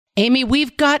Amy,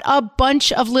 we've got a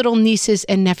bunch of little nieces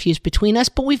and nephews between us,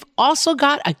 but we've also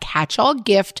got a catch-all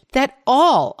gift that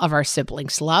all of our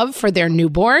siblings love for their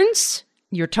newborns.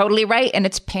 You're totally right, and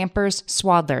it's Pampers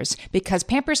Swaddlers, because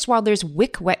Pampers Swaddlers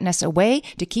wick wetness away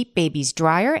to keep babies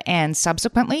drier and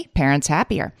subsequently parents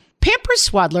happier. Pampers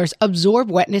Swaddlers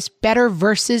absorb wetness better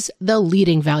versus the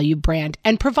leading value brand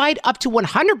and provide up to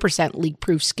 100%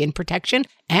 leak-proof skin protection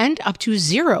and up to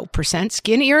 0%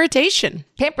 skin irritation.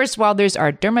 Pampers Swaddlers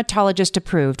are dermatologist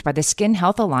approved by the Skin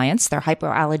Health Alliance. They're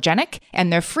hypoallergenic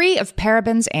and they're free of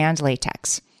parabens and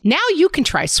latex. Now you can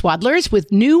try Swaddlers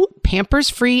with new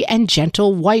Pampers-free and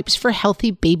gentle wipes for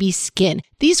healthy baby skin.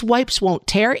 These wipes won't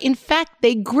tear. In fact,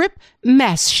 they grip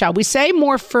mess, shall we say,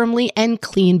 more firmly and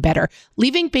clean better,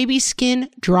 leaving baby skin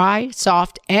dry,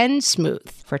 soft, and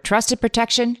smooth. For trusted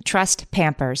protection, trust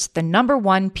Pampers, the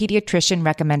 #1 pediatrician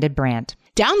recommended brand.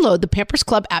 Download the Pampers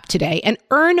Club app today and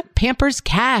earn Pampers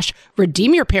Cash.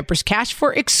 Redeem your Pampers Cash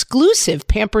for exclusive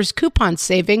Pampers coupon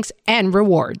savings and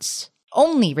rewards.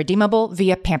 Only redeemable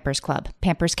via Pampers Club.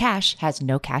 Pampers Cash has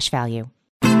no cash value.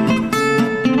 I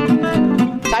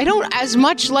don't as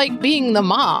much like being the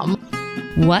mom.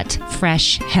 What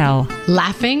fresh hell?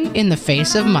 Laughing in the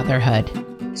face of motherhood.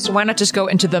 So why not just go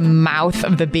into the mouth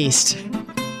of the beast?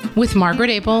 With Margaret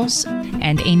Abels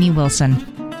and Amy Wilson.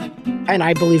 And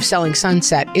I believe Selling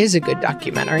Sunset is a good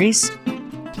documentary.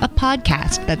 A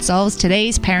podcast that solves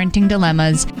today's parenting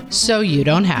dilemmas so you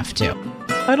don't have to.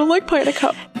 I don't like pie in a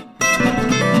cup.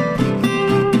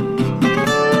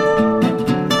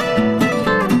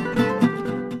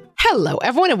 Hello,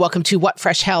 everyone, and welcome to What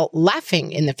Fresh Hell,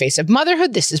 Laughing in the Face of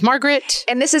Motherhood. This is Margaret.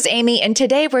 And this is Amy. And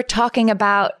today we're talking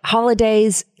about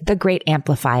holidays, the great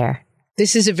amplifier.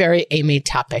 This is a very Amy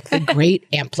topic, the great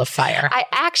amplifier.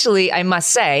 I must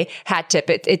say, hat tip,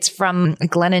 it's from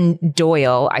Glennon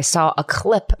Doyle. I saw a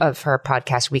clip of her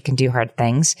podcast, We Can Do Hard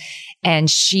Things.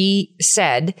 And she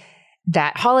said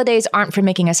that holidays aren't for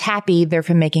making us happy, they're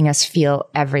for making us feel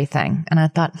everything. And I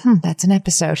thought, that's an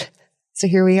episode. So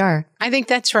here we are. I think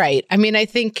that's right. I mean, I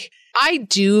think I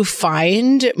do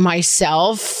find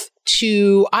myself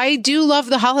I do love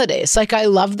the holidays. Like, I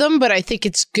love them, but I think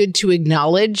it's good to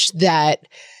acknowledge that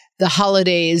the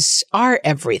holidays are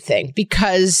everything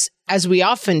because, as we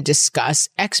often discuss,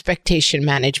 expectation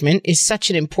management is such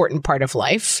an important part of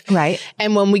life. Right.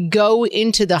 And when we go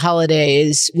into the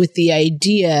holidays with the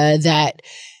idea that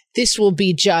this will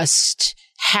be just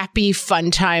happy,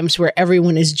 fun times where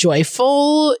everyone is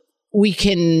joyful, we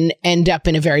can end up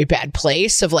in a very bad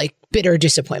place of like bitter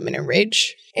disappointment and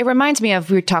rage. It reminds me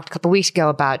of, we talked a couple weeks ago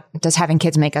about, does having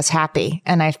kids make us happy?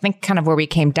 And I think kind of where we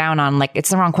came down on, like, it's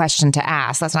the wrong question to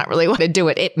ask. That's not really what to do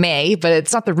it. It may, but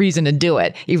it's not the reason to do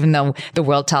it, even though the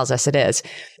world tells us it is.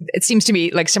 It seems to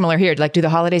me like similar here. Like, do the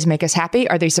holidays make us happy?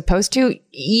 Are they supposed to?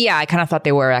 Yeah, I kind of thought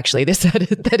they were, actually.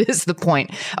 That is the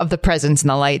point of the presents and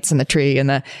the lights and the tree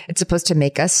it's supposed to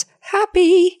make us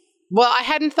happy. Well, I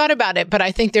hadn't thought about it, but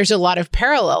I think there's a lot of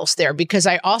parallels there because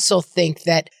I also think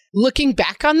that looking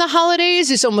back on the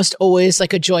holidays is almost always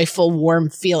like a joyful, warm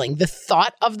feeling. The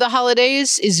thought of the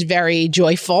holidays is very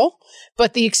joyful,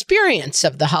 but the experience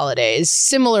of the holidays,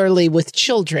 similarly with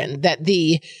children, that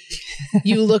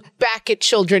you look back at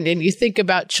children and you think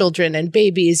about children and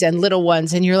babies and little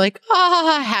ones and you're like,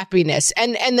 happiness.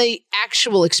 And the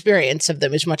actual experience of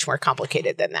them is much more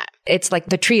complicated than that. It's like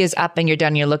the tree is up and you're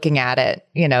done, you're looking at it.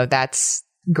 That's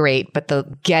great, but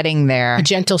the getting there. A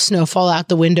gentle snowfall out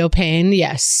the window pane,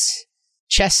 yes.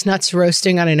 Chestnuts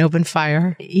roasting on an open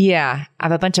fire. Yeah. I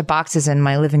have a bunch of boxes in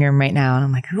my living room right now. And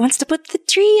I'm like, who wants to put the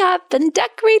tree up and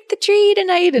decorate the tree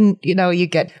tonight? And, you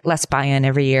get less buy-in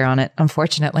every year on it,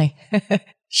 unfortunately.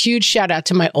 Huge shout out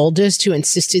to my oldest who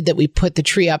insisted that we put the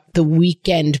tree up the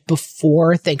weekend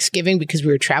before Thanksgiving because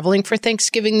we were traveling for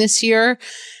Thanksgiving this year.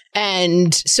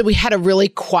 And so we had a really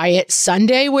quiet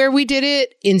Sunday where we did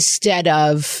it instead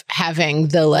of having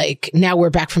now we're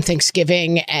back from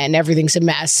Thanksgiving and everything's a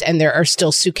mess and there are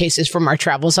still suitcases from our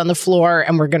travels on the floor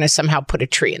and we're going to somehow put a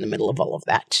tree in the middle of all of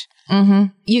that. Mm-hmm.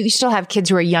 You still have kids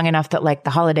who are young enough that like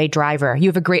the holiday driver, you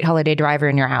have a great holiday driver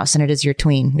in your house and it is your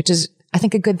tween, which is, I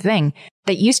think, a good thing.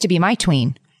 That used to be my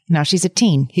tween. Now she's a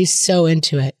teen. He's so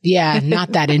into it. Yeah,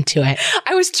 not that into it.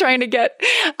 I was trying to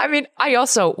I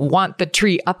also want the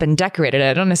tree up and decorated.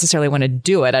 I don't necessarily want to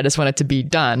do it. I just want it to be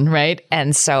done, right?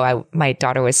 And so my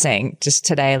daughter was saying just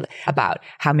today about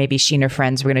how maybe she and her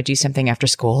friends were going to do something after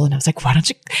school. And I was like, why don't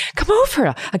you come over?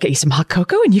 I'll get you some hot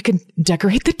cocoa and you can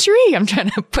decorate the tree. I'm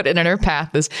trying to put it in her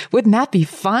path. Wouldn't that be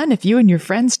fun if you and your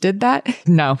friends did that?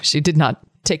 No, she did not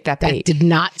take that That bait. did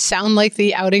not sound like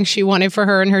the outing she wanted for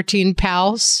her and her teen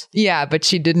pals. Yeah, but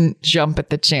she didn't jump at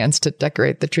the chance to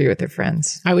decorate the tree with her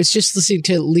friends. I was just listening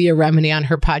to Leah Remini on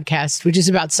her podcast, which is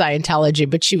about Scientology,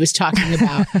 but she was talking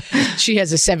about, she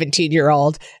has a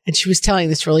 17-year-old, and she was telling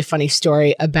this really funny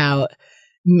story about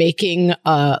making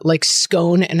like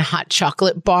scone and hot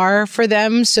chocolate bar for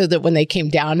them so that when they came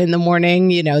down in the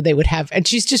morning, you know, they would have, and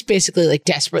she's just basically like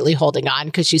desperately holding on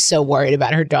because she's so worried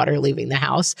about her daughter leaving the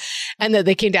house. And then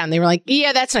they came down, they were like,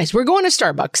 yeah, that's nice. We're going to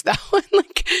Starbucks though. And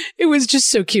like, it was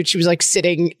just so cute. She was like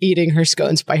sitting, eating her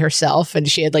scones by herself. And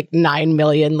she had like 9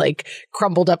 million like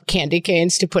crumbled up candy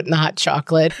canes to put in the hot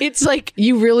chocolate. It's like,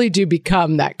 you really do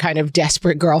become that kind of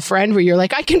desperate girlfriend where you're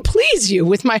like, I can please you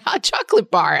with my hot chocolate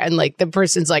bar. And like the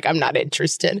person's like, I'm not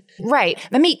interested. Right.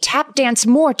 Let me tap dance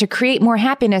more to create more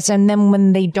happiness. And then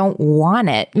when they don't want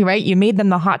it, right? You made them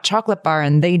the hot chocolate bar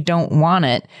and they don't want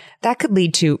it. That could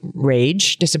lead to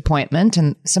rage, disappointment,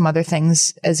 and some other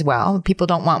things as well. People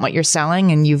don't want what you're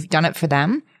selling and you've done it for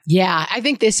them. Yeah, I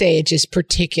think this age is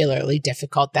particularly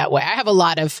difficult that way. I have a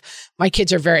lot of, my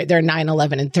kids are they're 9,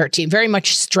 11, and 13, very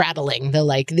much straddling the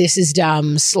like, this is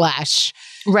dumb /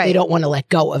 Right. They don't want to let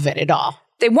go of it at all.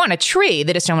 They want a tree.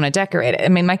 They just don't want to decorate it. I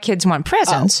mean, my kids want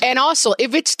presents. Oh, and also,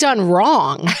 if it's done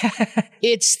wrong,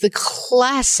 it's the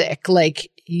classic, like,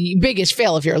 biggest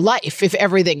fail of your life if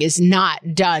everything is not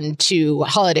done to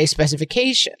holiday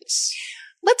specifications.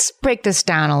 Let's break this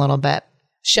down a little bit.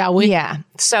 Shall we? Yeah.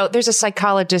 So there's a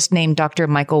psychologist named Dr.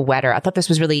 Michael Wetter. I thought this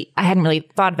was I hadn't really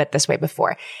thought of it this way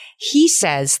before. He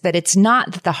says that it's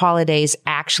not that the holidays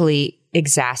actually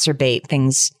exacerbate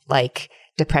things like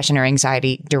depression or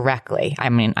anxiety directly. I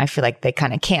mean, I feel like they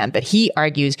kind of can, but he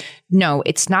argues, no,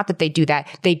 it's not that they do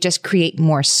that. They just create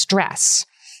more stress.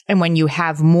 And when you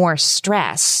have more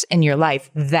stress in your life,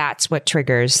 that's what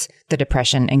triggers the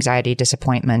depression, anxiety,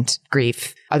 disappointment,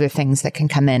 grief, other things that can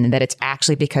come in, and that it's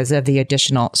actually because of the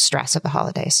additional stress of the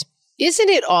holidays. Isn't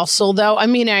it also, though, I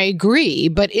mean, I agree,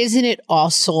 but isn't it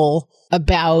also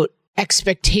about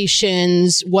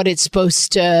expectations, what it's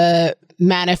supposed to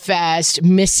manifest,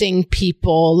 missing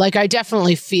people? Like, I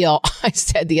definitely feel, I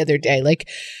said the other day, like,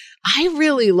 I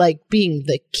really like being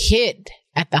the kid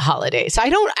at the holidays. I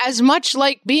don't as much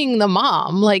like being the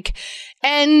mom. Like,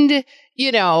 and, you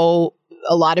know,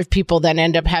 a lot of people then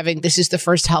end up having, this is the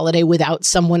first holiday without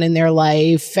someone in their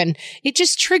life. And it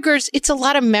just triggers, it's a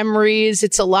lot of memories.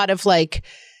 It's a lot of like,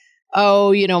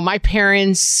 oh, you know, my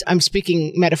parents, I'm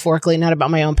speaking metaphorically, not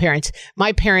about my own parents.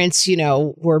 My parents, you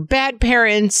know, were bad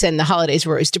parents and the holidays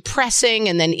were always depressing.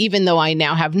 And then even though I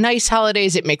now have nice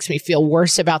holidays, it makes me feel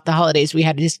worse about the holidays we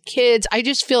had as kids. I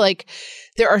just feel like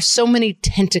there are so many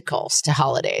tentacles to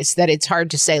holidays that it's hard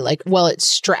to say like, well, it's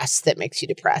stress that makes you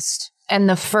depressed. And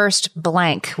the first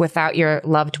blank without your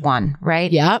loved one, right?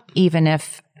 Yeah. Even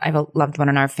if I have a loved one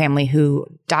in our family who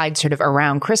died sort of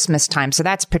around Christmas time. So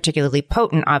that's particularly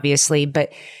potent, obviously.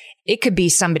 But it could be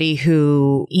somebody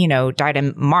who, you know, died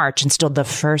in March and still the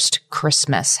first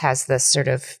Christmas has this sort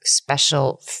of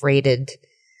special freighted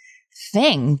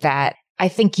thing that I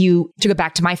think to go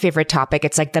back to my favorite topic,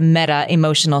 it's like the meta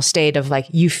emotional state of like,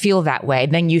 you feel that way.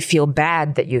 Then you feel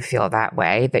bad that you feel that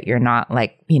way, that you're not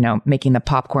like, you know, making the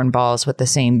popcorn balls with the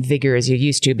same vigor as you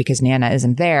used to because Nana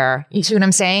isn't there. You see what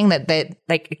I'm saying? That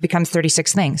like it becomes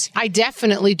 36 things. I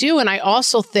definitely do. And I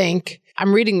also think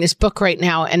I'm reading this book right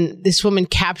now and this woman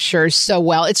captures so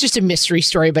well. It's just a mystery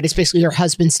story, but it's basically her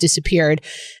husband's disappeared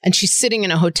and she's sitting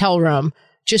in a hotel room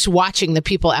just watching the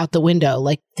people out the window.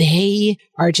 Like they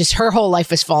are just, her whole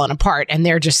life has fallen apart and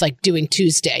they're just like doing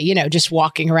Tuesday, you know, just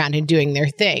walking around and doing their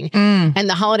thing. And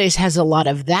the holidays has a lot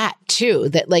of that too,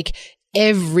 that like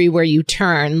everywhere you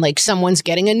turn, like someone's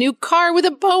getting a new car with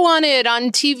a bow on it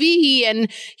on TV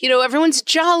and, you know, everyone's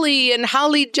jolly and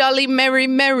holly jolly, merry,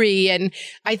 merry. And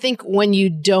I think when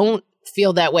you don't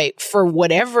feel that way for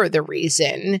whatever the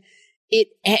reason, it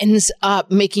ends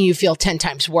up making you feel 10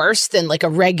 times worse than like a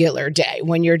regular day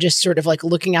when you're just sort of like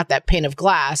looking at that pane of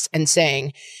glass and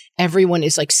saying everyone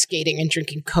is like skating and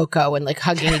drinking cocoa and like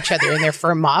hugging each other in their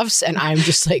fur muffs. And I'm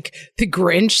just like the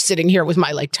Grinch sitting here with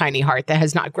my like tiny heart that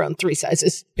has not grown 3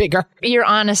 sizes bigger. You're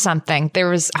onto something. There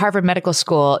was Harvard Medical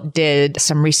School did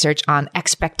some research on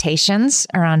expectations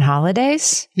around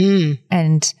holidays.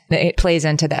 And it plays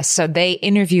into this. So they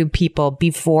interviewed people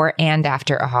before and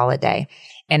after a holiday.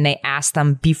 And they asked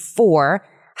them before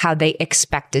how they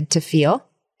expected to feel.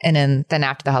 And then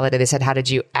after the holiday, they said, how did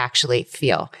you actually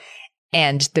feel?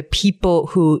 And the people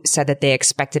who said that they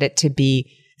expected it to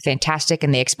be fantastic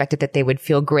and they expected that they would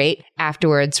feel great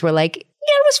afterwards were like, yeah,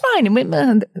 it was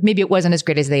fine. Maybe it wasn't as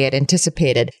great as they had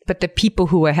anticipated. But the people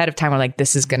who ahead of time were like,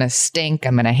 this is going to stink.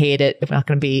 I'm going to hate it. It's not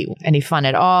going to be any fun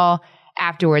at all.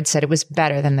 afterwards said it was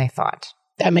better than they thought.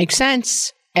 That makes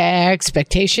sense.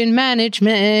 Expectation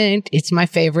management. It's my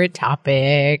favorite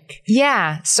topic.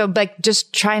 Yeah. So like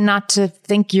just try not to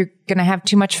think you're going to have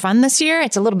too much fun this year.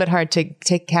 It's a little bit hard to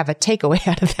have a takeaway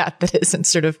out of that isn't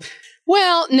sort of.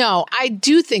 Well, no, I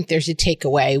do think there's a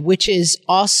takeaway, which is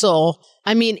also,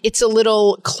 I mean, it's a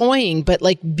little cloying, but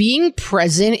like being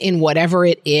present in whatever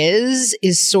it is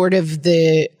sort of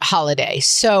the holiday.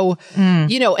 So,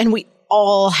 you know, and we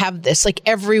all have this, like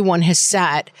everyone has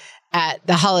sat at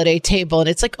the holiday table and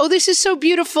it's like, oh, this is so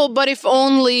beautiful, but if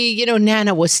only, you know,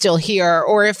 Nana was still here,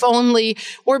 or if only,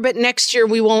 but next year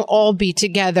we won't all be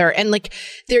together. And like,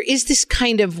 there is this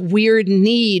kind of weird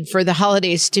need for the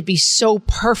holidays to be so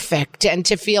perfect and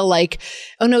to feel like,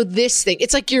 oh no, this thing,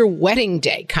 it's like your wedding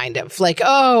day kind of like,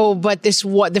 oh, but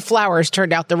the flowers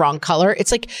turned out the wrong color.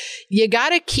 It's like, you got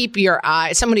to keep your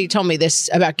eye. Somebody told me this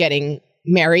about getting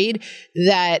married,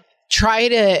 that try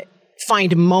to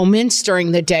find moments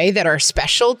during the day that are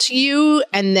special to you.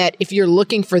 And that if you're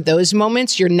looking for those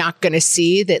moments, you're not going to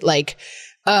see that like,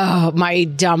 oh, my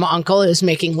dumb uncle is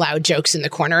making loud jokes in the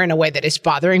corner in a way that is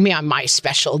bothering me on my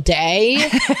special day.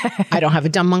 I don't have a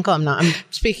dumb uncle. I'm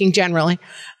speaking generally.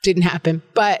 Didn't happen.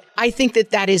 But I think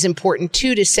that is important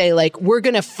too, to say like, we're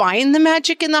going to find the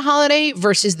magic in the holiday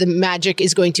versus the magic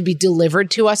is going to be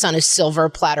delivered to us on a silver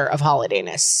platter of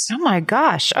holidayness. Oh my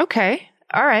gosh. Okay.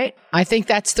 All right. I think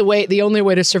that's the only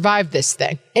way to survive this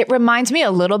thing. It reminds me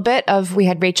a little bit of, we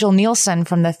had Rachel Nielsen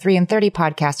from the 3 and 30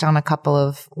 podcast on a couple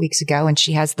of weeks ago, and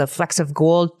she has the Flecks of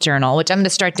Gold journal, which I'm going to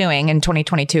start doing in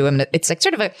 2022. And it's like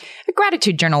sort of a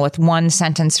gratitude journal with one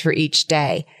sentence for each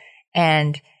day.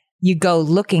 And you go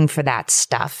looking for that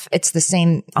stuff. It's the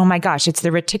same. Oh my gosh. It's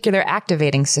the reticular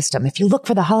activating system. If you look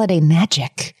for the holiday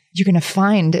magic, you're going to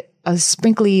find a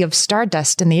sprinkly of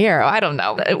stardust in the air. I don't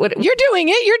know. You're doing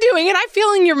it. I'm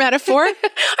feeling your metaphor. I'm doing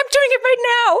it right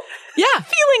now. Yeah. I'm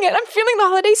feeling it. I'm feeling the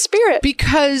holiday spirit.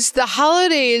 Because the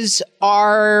holidays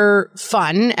are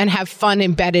fun and have fun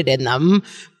embedded in them,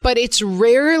 but it's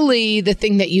rarely the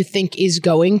thing that you think is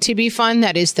going to be fun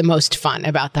that is the most fun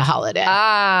about the holiday. Okay.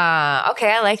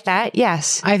 I like that.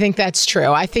 Yes. I think that's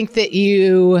true. I think that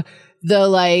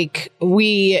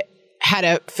we had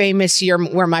a famous year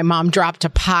where my mom dropped a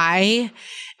pie.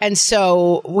 And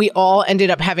so we all ended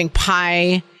up having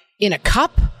pie in a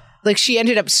cup. Like she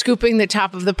ended up scooping the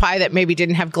top of the pie that maybe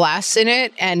didn't have glass in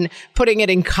it and putting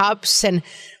it in cups. And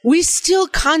we still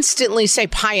constantly say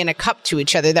pie in a cup to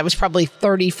each other. That was probably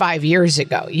 35 years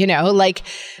ago, you know, like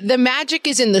the magic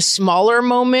is in the smaller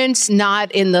moments,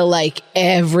 not in the like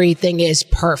everything is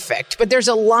perfect. But there's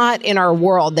a lot in our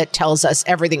world that tells us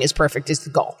everything is perfect is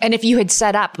the goal. And if you had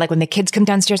set up, like when the kids come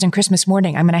downstairs on Christmas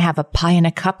morning, I'm going to have a pie in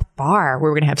a cup bar where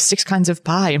we're going to have 6 kinds of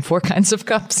pie and 4 kinds of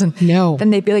cups. And no,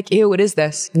 then they'd be like, ew, what is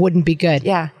this? Wouldn't be good.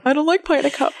 Yeah. I don't like pie in a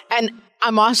cup. And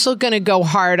I'm also going to go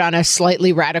hard on a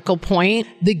slightly radical point.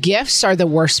 The gifts are the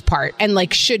worst part and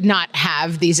like should not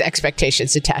have these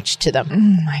expectations attached to them.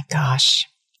 Oh my gosh.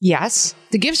 Yes.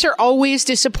 The gifts are always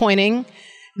disappointing.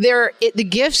 The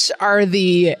gifts are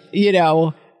the,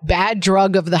 bad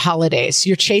drug of the holidays.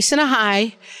 You're chasing a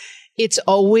high. It's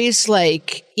always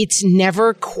like, it's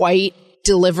never quite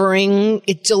delivering.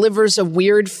 It delivers a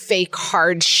weird, fake,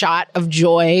 hard shot of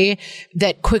joy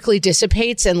that quickly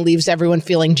dissipates and leaves everyone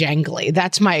feeling jangly.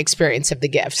 That's my experience of the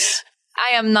gifts.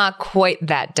 I am not quite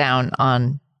that down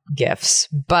on gifts,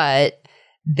 but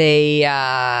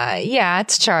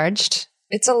it's charged.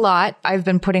 It's a lot. I've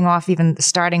been putting off even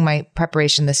starting my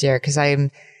preparation this year because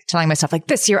I'm telling myself like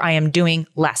this year I am doing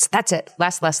less. That's it.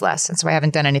 Less. And so I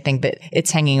haven't done anything, but it's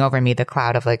hanging over me, the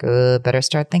cloud of like, better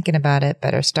start thinking about it.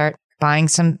 Better start buying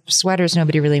some sweaters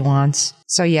nobody really wants.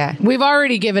 So yeah. We've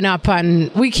already given up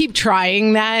we keep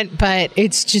trying that, but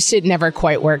it never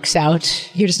quite works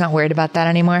out. You're just not worried about that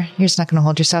anymore? You're just not going to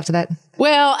hold yourself to that?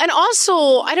 Well, and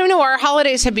also, I don't know, our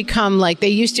holidays have become like, they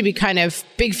used to be kind of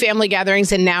big family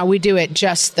gatherings, and now we do it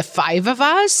just the 5 of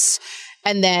us.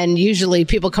 And then usually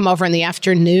people come over in the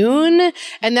afternoon.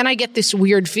 And then I get this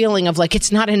weird feeling of like,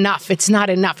 it's not enough. It's not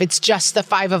enough. It's just the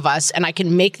 5 of us. And I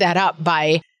can make that up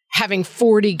by having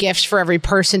 40 gifts for every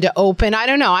person to open. I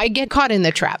don't know. I get caught in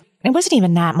the trap. It wasn't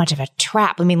even that much of a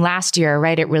trap. I mean, last year,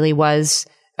 right, it really was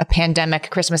a pandemic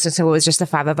Christmas. And so it was just the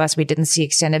 5 of us. We didn't see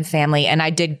extended family. And I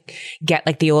did get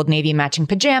like the Old Navy matching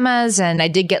pajamas. And I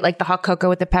did get like the hot cocoa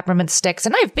with the peppermint sticks.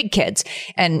 And I have big kids.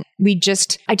 And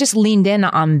I just leaned in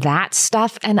on that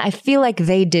stuff. And I feel like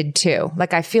they did too.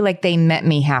 Like, I feel like they met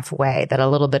me halfway, that a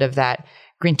little bit of that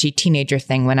Grinchy teenager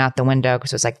thing went out the window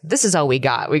because it was like, this is all we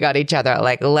got. We got each other.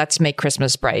 Like, let's make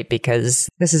Christmas bright because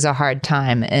this is a hard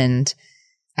time. And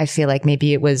I feel like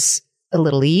maybe it was a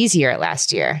little easier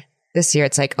last year. This year,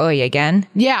 it's like, oh, yeah, again?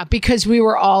 Yeah, because we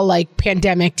were all like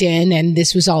pandemiced in and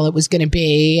this was all it was going to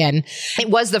be. And it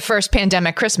was the first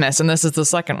pandemic Christmas and this is the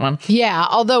second one. Yeah,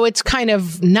 although it's kind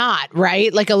of not,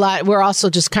 right? Like a lot, we're also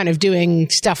just kind of doing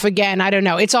stuff again. I don't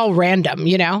know. It's all random,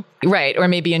 you know? Right. Or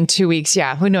maybe in 2 weeks.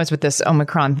 Yeah. Who knows what this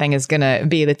Omicron thing is going to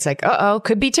be? That's like,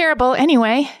 could be terrible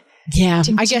anyway. Yeah,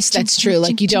 I guess that's true.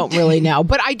 Like, you don't really know.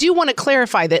 But I do want to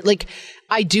clarify that, like,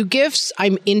 I do gifts.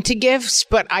 I'm into gifts.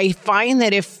 But I find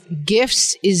that if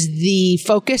gifts is the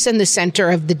focus and the center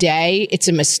of the day, it's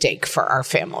a mistake for our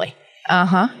family.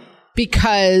 Uh-huh.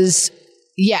 Because,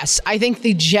 yes, I think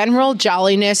the general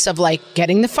jolliness of, like,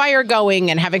 getting the fire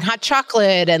going and having hot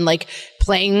chocolate and, like,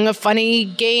 playing a funny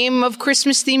game of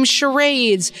Christmas-themed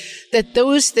charades, that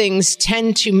those things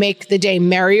tend to make the day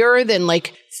merrier than,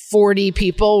 like, 40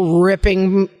 people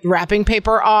ripping wrapping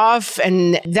paper off.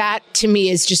 And that to me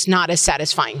is just not a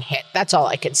satisfying hit. That's all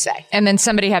I can say. And then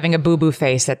somebody having a boo-boo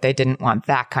face that they didn't want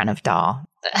that kind of doll.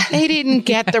 They didn't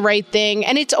get the right thing.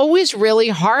 And it's always really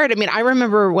hard. I mean, I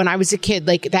remember when I was a kid,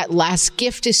 like that last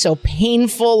gift is so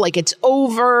painful, like it's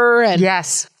over. And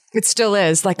yes. It still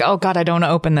is. Like, oh, God, I don't want to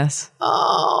open this.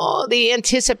 Oh, the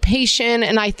anticipation.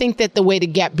 And I think that the way to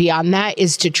get beyond that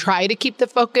is to try to keep the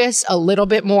focus a little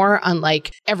bit more on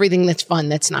like everything that's fun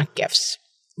that's not gifts.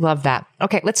 Love that.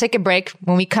 Okay, let's take a break.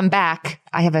 When we come back,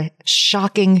 I have a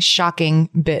shocking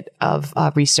bit of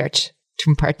research to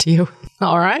impart to you.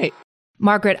 All right.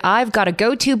 Margaret, I've got a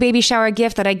go-to baby shower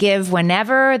gift that I give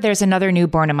whenever there's another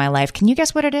newborn in my life. Can you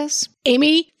guess what it is?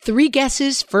 Amy, 3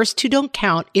 guesses. First 2 don't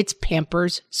count. It's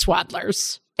Pampers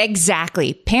Swaddlers.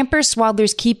 Exactly. Pampers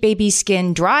Swaddlers keep baby's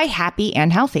skin dry, happy,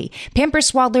 and healthy.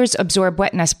 Pampers Swaddlers absorb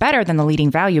wetness better than the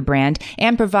leading value brand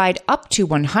and provide up to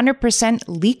 100%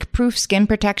 leak-proof skin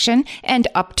protection and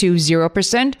up to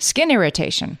 0% skin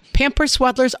irritation. Pampers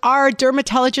Swaddlers are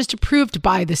dermatologist approved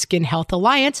by the Skin Health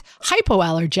Alliance,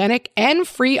 hypoallergenic, and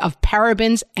free of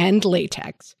parabens and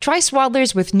latex. Try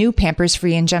Swaddlers with new Pampers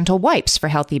Free and Gentle wipes for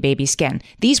healthy baby skin.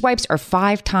 These wipes are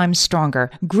 5 times stronger,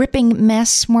 gripping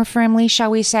mess more firmly, shall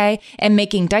we say, and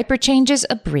making diaper changes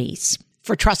a breeze.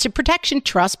 For trusted protection,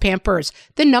 trust Pampers,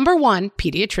 the #1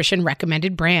 pediatrician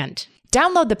recommended brand.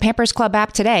 Download the Pampers Club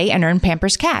app today and earn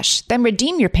Pampers Cash. Then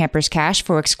redeem your Pampers Cash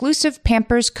for exclusive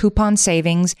Pampers coupon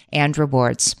savings and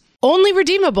rewards. Only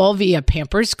redeemable via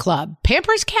Pampers Club.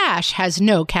 Pampers Cash has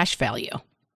no cash value.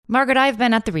 Margaret, I've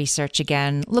been at the research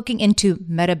again, looking into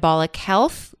metabolic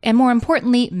health and, more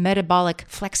importantly, metabolic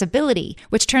flexibility,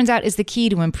 which turns out is the key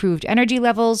to improved energy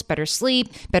levels, better sleep,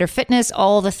 better fitness,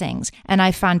 all the things. And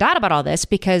I found out about all this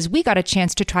because we got a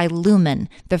chance to try Lumen,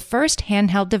 the first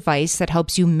handheld device that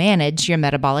helps you manage your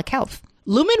metabolic health.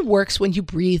 Lumen works when you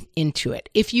breathe into it.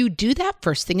 If you do that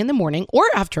first thing in the morning or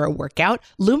after a workout,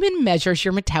 Lumen measures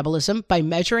your metabolism by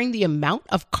measuring the amount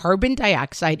of carbon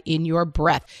dioxide in your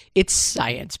breath. It's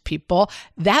science, people.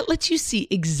 That lets you see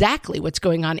exactly what's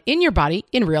going on in your body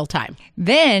in real time.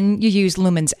 Then you use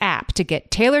Lumen's app to get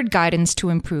tailored guidance to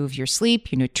improve your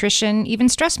sleep, your nutrition, even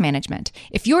stress management.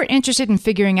 If you're interested in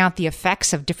figuring out the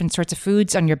effects of different sorts of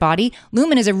foods on your body,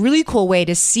 Lumen is a really cool way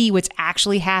to see what's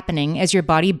actually happening as your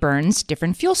body burns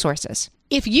different fuel sources.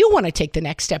 If you want to take the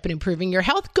next step in improving your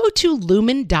health, go to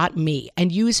lumen.me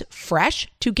and use FRESH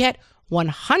to get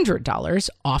 $100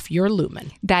 off your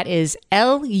Lumen. That is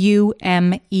LUMEN.ME.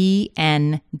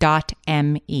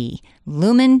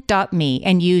 Lumen.me,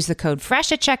 and use the code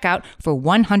FRESH at checkout for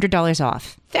 $100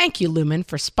 off. Thank you, Lumen,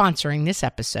 for sponsoring this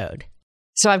episode.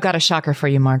 So I've got a shocker for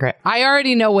you, Margaret. I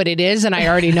already know what it is, and I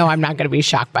already know I'm not going to be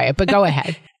shocked by it, but go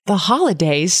ahead. The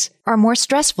holidays are more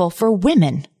stressful for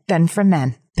women than for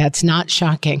men. That's not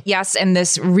shocking. Yes, and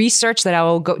this research that I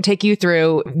will take you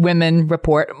through, women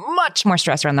report much more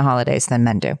stress around the holidays than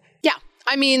men do. Yeah,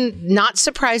 I mean, not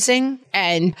surprising.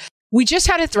 And we just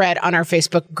had a thread on our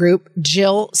Facebook group,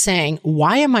 Jill saying,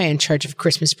 "Why am I in charge of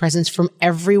Christmas presents from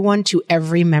everyone to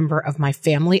every member of my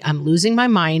family? I'm losing my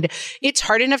mind. It's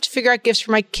hard enough to figure out gifts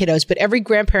for my kiddos, but every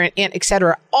grandparent, aunt,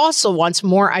 etc. also wants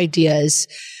more ideas."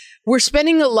 We're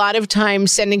spending a lot of time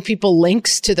sending people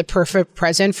links to the perfect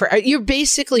present for, you're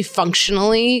basically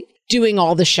functionally doing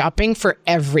all the shopping for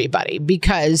everybody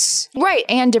because... Right.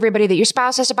 And everybody that your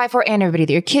spouse has to buy for and everybody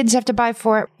that your kids have to buy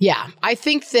for. Yeah. I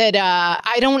think that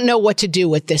I don't know what to do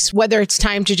with this, whether it's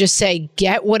time to just say,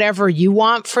 get whatever you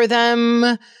want for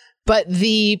them. But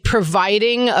the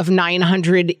providing of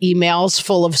 900 emails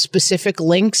full of specific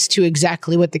links to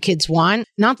exactly what the kids want,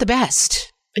 not the best.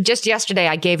 Just yesterday,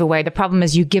 I gave away, the problem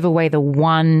is you give away the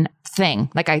one thing.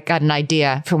 Like I got an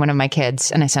idea for one of my kids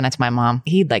and I sent it to my mom.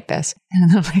 He'd like this.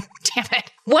 And I'm like, damn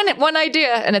it. One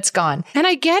idea and it's gone. And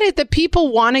I get it that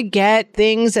people want to get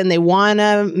things and they want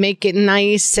to make it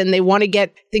nice and they want to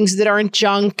get things that aren't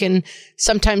junk. And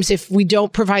sometimes if we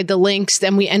don't provide the links,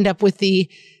 then we end up with the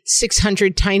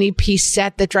 600 tiny piece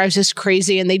set that drives us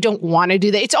crazy and they don't want to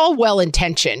do that. It's all well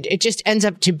intentioned. It just ends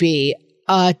up to be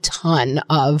a ton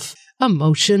of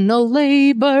emotional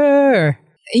labor.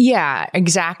 Yeah,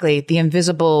 exactly. The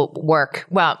invisible work.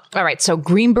 Well, all right. So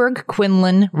Greenberg,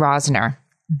 Quinlan, Rosner.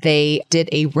 They did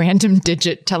a random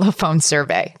digit telephone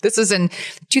survey. This was in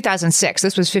 2006.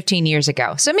 This was 15 years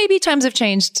ago. So maybe times have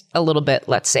changed a little bit.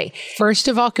 Let's see. First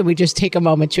of all, can we just take a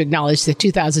moment to acknowledge that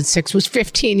 2006 was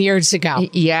 15 years ago?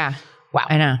 Yeah. Wow.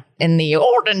 I know. In the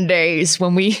olden days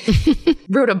when we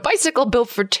rode a bicycle built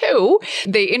for two,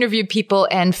 they interviewed people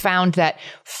and found that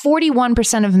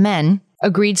 41% of men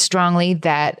agreed strongly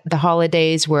that the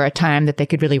holidays were a time that they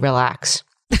could really relax.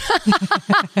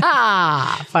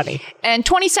 Funny. And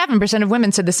 27% of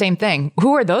women said the same thing.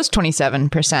 Who are those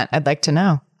 27%? I'd like to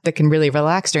know. That can really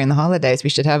relax during the holidays. We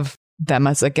should have them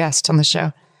as a guest on the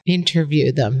show.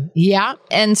 Interview them. Yeah.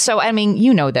 And so, I mean,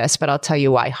 you know this, but I'll tell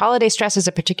you why. Holiday stress has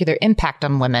a particular impact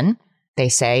on women, they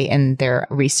say in their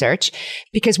research,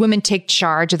 because women take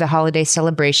charge of the holiday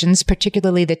celebrations,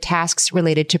 particularly the tasks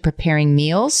related to preparing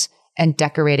meals and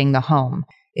decorating the home.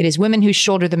 It is women who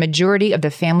shoulder the majority of the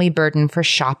family burden for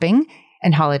shopping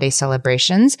and holiday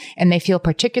celebrations, and they feel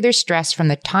particular stress from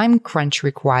the time crunch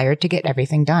required to get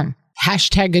everything done.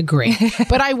 Hashtag agree.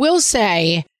 But I will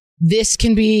say this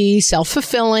can be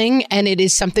self-fulfilling, and it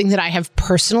is something that I have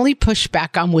personally pushed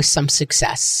back on with some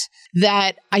success.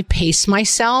 That I pace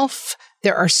myself.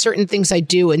 There are certain things I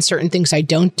do and certain things I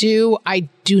don't do. I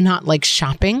do not like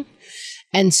shopping.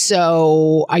 And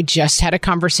so I just had a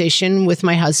conversation with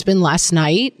my husband last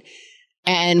night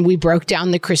and we broke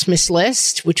down the Christmas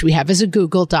list, which we have as a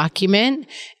Google document,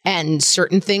 and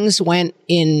certain things went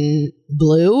in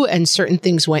blue and certain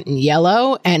things went in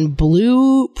yellow, and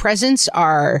blue presents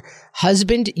are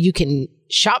husband, you can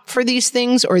shop for these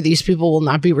things or these people will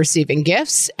not be receiving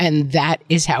gifts. And that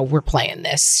is how we're playing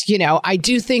this. You know, I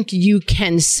do think you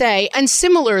can say, and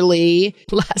similarly,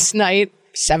 last night,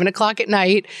 7:00 at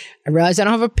night, I realized I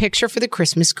don't have a picture for the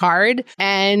Christmas card.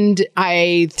 And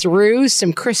I threw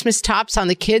some Christmas tops on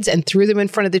the kids and threw them in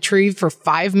front of the tree for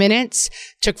 5 minutes,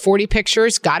 took 40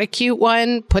 pictures, got a cute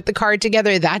one, put the card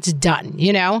together. That's done.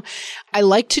 You know, I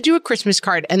like to do a Christmas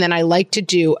card and then I like to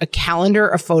do a calendar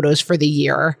of photos for the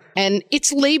year. And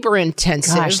it's labor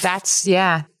intensive. Gosh, that's,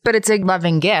 yeah. But it's a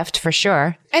loving gift for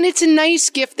sure. And it's a nice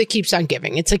gift that keeps on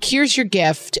giving. It's like, here's your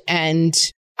gift. And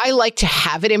I like to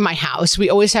have it in my house. We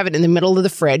always have it in the middle of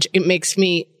the fridge. It makes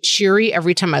me cheery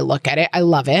every time I look at it. I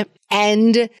love it.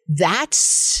 And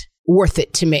that's worth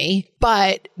it to me.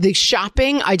 But the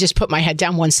shopping, I just put my head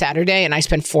down one Saturday and I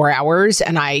spend 4 hours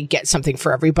and I get something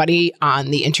for everybody on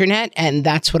the internet. And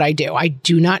that's what I do. I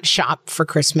do not shop for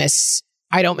Christmas.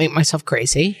 I don't make myself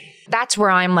crazy. That's where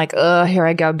I'm like, oh, here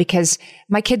I go, because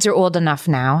my kids are old enough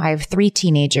now. I have 3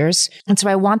 teenagers. And so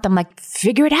I want them like,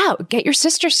 figure it out. Get your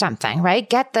sister something, right?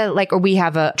 Get the, like, or we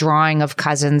have a drawing of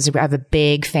cousins. We have a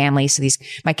big family. So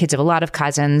my kids have a lot of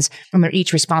cousins and they're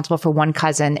each responsible for one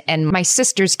cousin. And my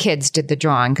sister's kids did the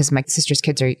drawing because my sister's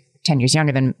kids are 10 years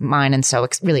younger than mine. And so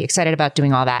really excited about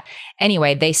doing all that.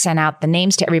 Anyway, they sent out the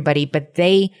names to everybody, but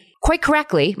quite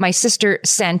correctly, my sister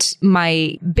sent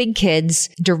my big kids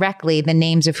directly the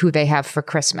names of who they have for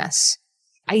Christmas.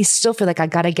 I still feel like I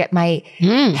got to get my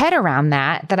head around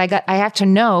that I have to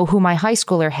know who my high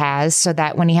schooler has so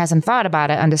that when he hasn't thought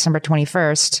about it on December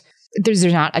 21st, there's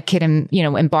not a kid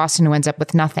in Boston who ends up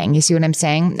with nothing. You see what I'm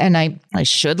saying? And I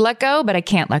should let go, but I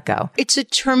can't let go. It's a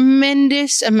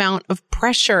tremendous amount of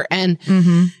pressure. And,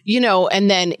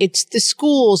 and then it's the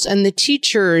schools and the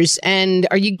teachers. And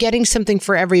are you getting something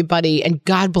for everybody? And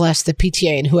God bless the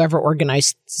PTA and whoever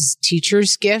organized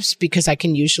teachers' gifts, because I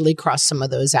can usually cross some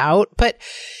of those out. But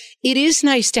it is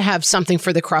nice to have something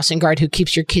for the crossing guard who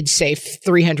keeps your kids safe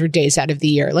 300 days out of the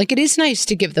year. Like, it is nice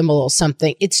to give them a little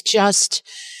something. It's just,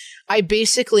 I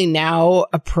basically now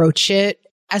approach it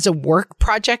as a work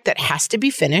project that has to be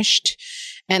finished.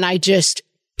 And I just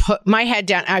put my head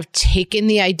down. I've taken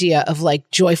the idea of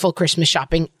like joyful Christmas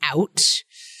shopping out.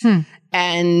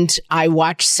 And I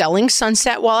watch Selling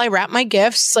Sunset while I wrap my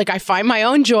gifts. Like, I find my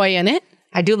own joy in it.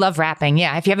 I do love wrapping.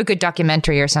 Yeah. If you have a good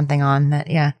documentary or something on that.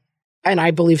 Yeah. And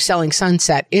I believe Selling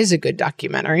Sunset is a good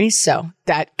documentary. So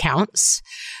that counts.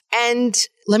 And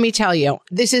let me tell you,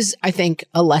 this is, I think,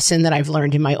 a lesson that I've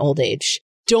learned in my old age.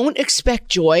 Don't expect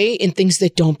joy in things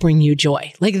that don't bring you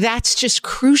joy. Like, that's just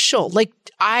crucial. Like,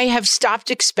 I have stopped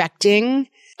expecting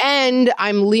And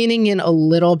I'm leaning in a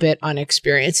little bit on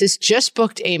experiences. Just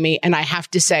booked Amy, and I have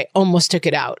to say, almost took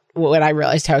it out when I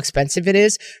realized how expensive it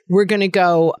is. We're going to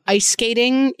go ice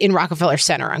skating in Rockefeller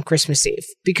Center on Christmas Eve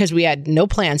because we had no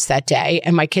plans that day.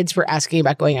 And my kids were asking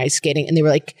about going ice skating, and they were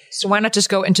like, so why not just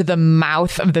go into the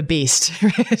mouth of the beast?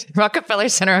 Rockefeller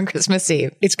Center on Christmas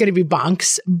Eve. It's going to be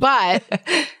bonks. But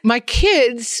my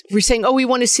kids were saying, oh, we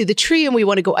want to see the tree and we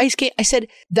want to go ice skate. I said,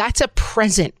 that's a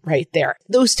present right there.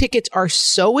 Those tickets are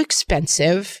so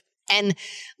expensive. And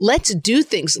let's do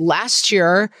things. Last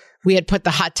year, we had put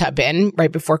the hot tub in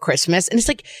right before Christmas. And it's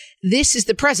like, this is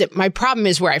the present. My problem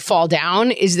is where I fall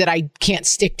down is that I can't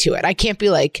stick to it. I can't be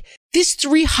like, this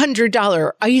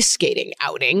 $300 ice skating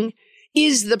outing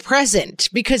is the present,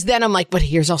 because then I'm like, but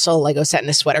here's also a Lego set and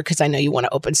a sweater because I know you want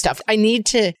to open stuff. I need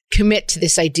to commit to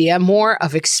this idea more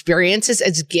of experiences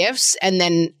as gifts. And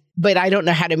then, but I don't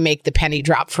know how to make the penny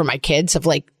drop for my kids of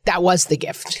like, that was the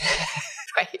gift.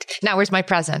 Right. Now, where's my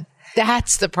present?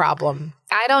 That's the problem.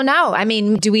 I don't know. I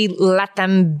mean, do we let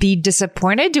them be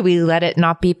disappointed? Do we let it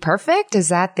not be perfect? Is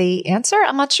that the answer?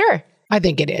 I'm not sure. I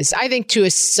think it is. I think to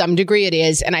some degree it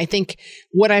is. And I think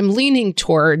what I'm leaning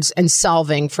towards and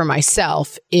solving for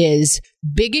myself is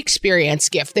big experience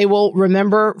gift. They will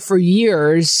remember for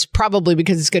years, probably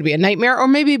because it's going to be a nightmare or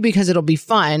maybe because it'll be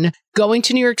fun, going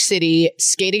to New York City,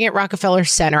 skating at Rockefeller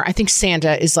Center. I think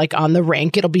Santa is like on the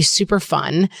rink. It'll be super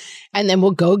fun. And then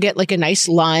we'll go get like a nice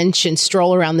lunch and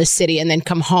stroll around the city and then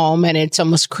come home and it's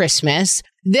almost Christmas.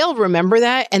 They'll remember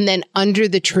that. And then under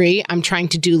the tree, I'm trying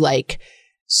to do like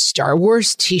Star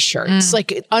Wars t-shirts.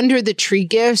 Like under the tree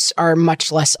gifts are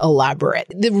much less elaborate.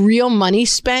 The real money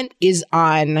spent is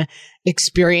on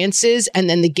experiences. And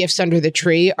then the gifts under the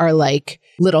tree are like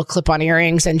little clip-on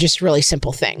earrings and just really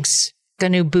simple things. The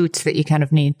new boots that you kind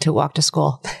of need to walk to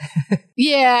school.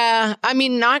 Yeah. I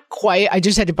mean, not quite. I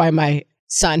just had to buy my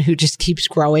son, who just keeps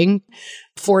growing,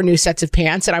 4 new sets of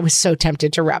pants. And I was so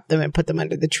tempted to wrap them and put them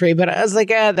under the tree. But I was like,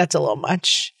 that's a little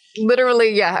much.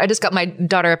 Literally, yeah. I just got my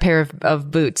daughter a pair of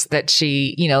boots that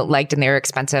she, liked, and they were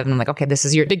expensive. And I'm like, okay, this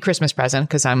is your big Christmas present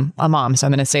because I'm a mom. So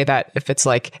I'm going to say that if it's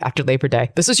like after Labor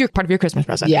Day, this is your part of your Christmas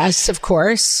present. Yes, of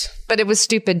course. But it was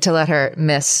stupid to let her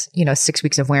miss, 6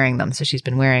 weeks of wearing them. So she's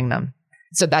been wearing them.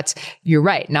 So you're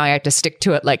right. Now I have to stick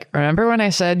to it. Like, remember when I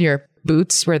said your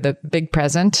boots were the big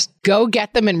present? Go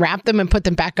get them and wrap them and put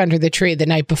them back under the tree the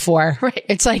night before. Right.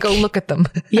 It's like, go look at them.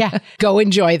 Yeah. Go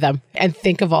enjoy them and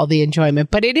think of all the enjoyment.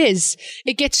 But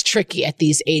it gets tricky at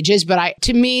these ages. But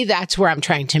to me, that's where I'm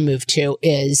trying to move to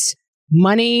is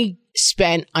money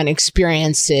spent on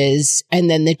experiences. And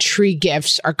then the tree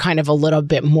gifts are kind of a little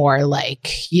bit more like,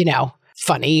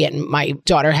 funny. And my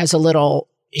daughter has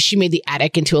she made the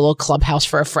attic into a little clubhouse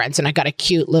for her friends. And I got a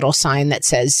cute little sign that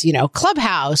says,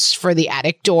 clubhouse for the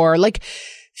attic door, like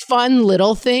fun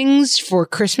little things for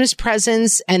Christmas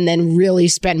presents, and then really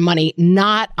spend money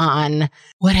not on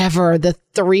whatever the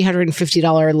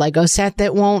 $350 Lego set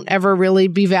that won't ever really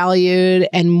be valued,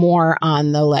 and more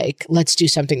on the let's do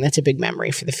something that's a big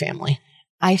memory for the family.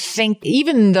 I think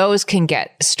even those can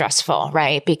get stressful,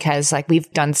 right? Because we've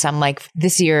done some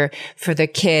this year for the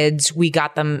kids, we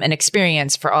got them an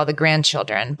experience for all the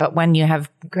grandchildren. But when you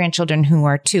have grandchildren who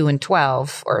are 2 and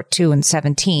 12 or 2 and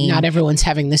 17. Not everyone's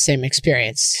having the same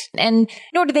experience. And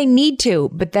nor do they need to.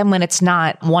 But then when it's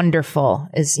not wonderful,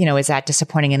 is that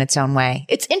disappointing in its own way?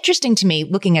 It's interesting to me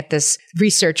looking at this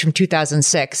research from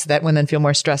 2006 that women feel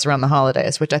more stress around the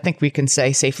holidays, which I think we can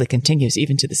say safely continues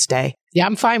even to this day. Yeah,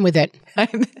 I'm fine with it.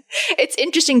 It's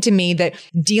interesting to me that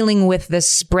dealing with the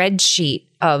spreadsheet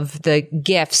of the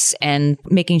gifts and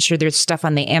making sure there's stuff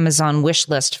on the Amazon wish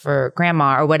list for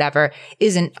grandma or whatever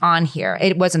isn't on here.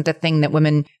 It wasn't the thing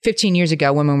that 15 years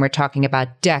ago, women were talking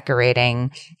about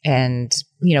decorating and,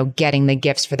 getting the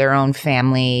gifts for their own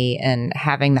family and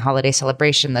having the holiday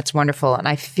celebration. That's wonderful. And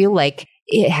I feel like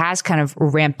it has kind of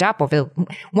ramped up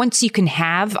once you can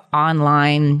have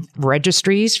online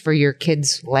registries for your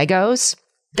kids' Legos,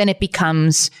 then it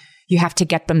becomes you have to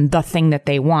get them the thing that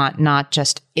they want, not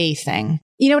just a thing.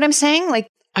 You know what I'm saying?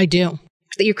 I do.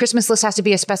 That your Christmas list has to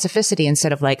be a specificity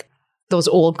instead of those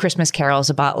old Christmas carols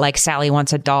about Sally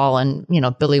wants a doll and,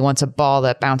 Billy wants a ball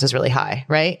that bounces really high,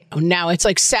 right? Now it's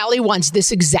Sally wants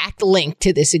this exact link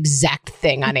to this exact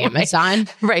thing on Amazon.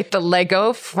 Right. The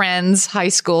Lego Friends high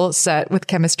school set with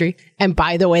chemistry. And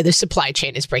by the way, the supply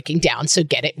chain is breaking down, so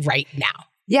get it right now.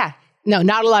 Yeah. No,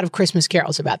 not a lot of Christmas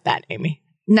carols about that, Amy.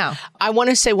 No. I want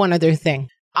to say one other thing.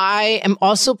 I am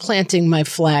also planting my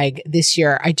flag this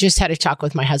year. I just had a talk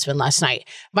with my husband last night.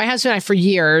 My husband and I, for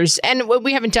years, and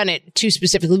we haven't done it too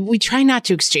specifically, we try not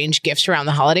to exchange gifts around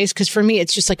the holidays because for me,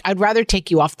 it's just I'd rather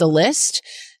take you off the list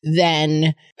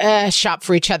then shop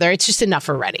for each other. It's just enough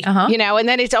already, and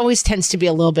then it always tends to be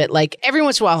a little bit like every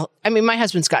once in a while. I mean, my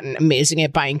husband's gotten amazing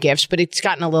at buying gifts, but it's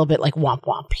gotten a little bit like womp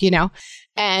womp,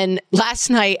 And last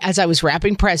night, as I was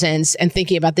wrapping presents and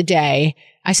thinking about the day,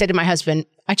 I said to my husband,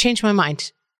 I changed my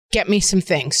mind. Get me some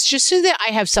things just so that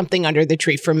I have something under the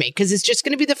tree for me, because it's just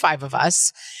going to be the 5 of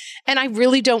us. And I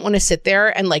really don't want to sit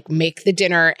there and like make the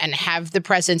dinner and have the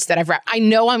presents that I've wrapped. I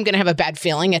know I'm going to have a bad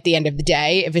feeling at the end of the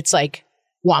day if it's like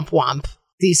womp womp.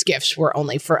 These gifts were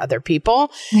only for other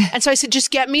people. And so I said,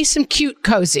 just get me some cute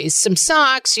cozies, some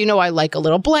socks. I like a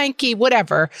little blankie,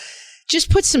 whatever. Just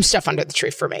put some stuff under the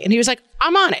tree for me. And he was like,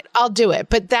 I'm on it. I'll do it.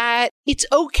 But that it's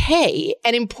okay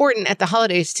and important at the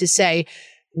holidays to say,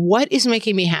 what is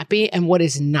making me happy and what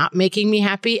is not making me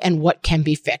happy and what can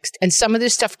be fixed. And some of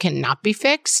this stuff cannot be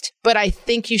fixed, but I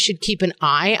think you should keep an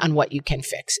eye on what you can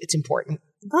fix. It's important.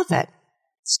 Love it.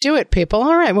 Let's do it, people.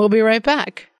 All right, we'll be right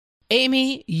back.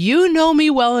 Amy, you know me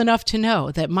well enough to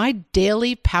know that my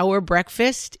daily power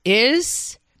breakfast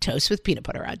is toast with peanut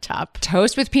butter on top.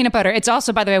 Toast with peanut butter. It's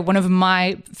also, by the way, one of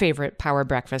my favorite power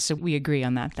breakfasts. So we agree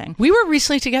on that thing. We were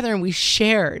recently together and we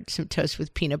shared some toast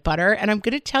with peanut butter. And I'm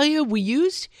going to tell you, we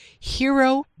used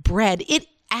Hero bread. It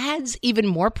adds even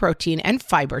more protein and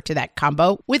fiber to that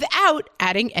combo without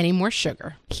adding any more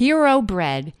sugar. Hero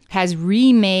bread has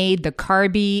remade the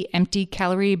carby, empty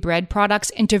calorie bread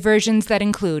products into versions that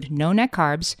include no net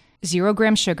carbs, 0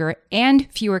 gram sugar, and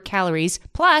fewer calories,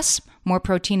 plus more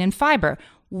protein and fiber,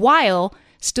 while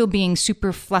still being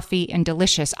super fluffy and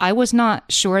delicious. I was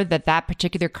not sure that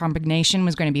particular combination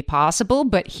was going to be possible,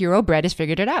 but Hero Bread has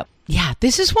figured it out. Yeah,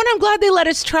 this is one I'm glad they let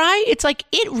us try. It's like,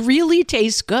 it really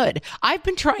tastes good. I've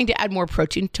been trying to add more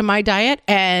protein to my diet,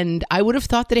 and I would have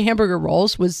thought that a hamburger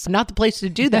rolls was not the place to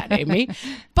do that, Amy.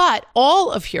 But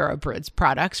all of Hero Bread's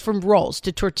products, from rolls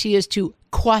to tortillas to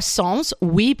croissants,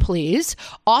 we please,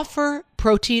 offer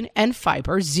protein and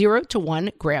fiber, 0 to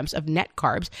 1 grams of net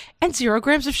carbs, and 0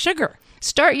 grams of sugar.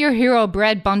 Start your Hero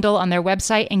Bread bundle on their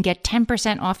website and get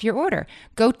 10% off your order.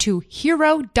 Go to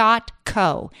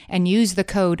hero.co and use the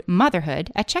code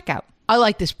motherhood at checkout. I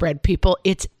like this bread, people.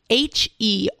 It's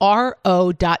HERO.co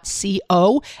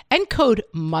and code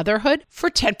motherhood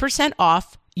for 10%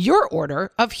 off your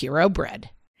order of Hero Bread.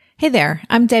 Hey there,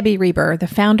 I'm Debbie Reber, the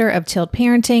founder of Tilt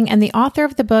Parenting and the author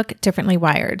of the book Differently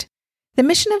Wired. The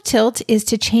mission of Tilt is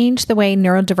to change the way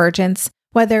neurodivergence,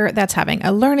 whether that's having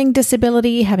a learning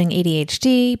disability, having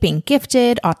ADHD, being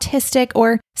gifted, autistic,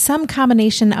 or some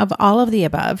combination of all of the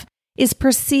above, is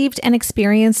perceived and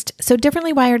experienced so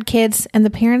differently wired kids and the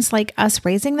parents like us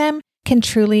raising them can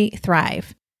truly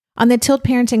thrive. On the Tilt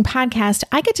Parenting podcast,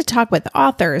 I get to talk with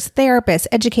authors, therapists,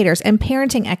 educators, and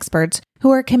parenting experts who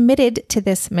are committed to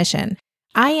this mission.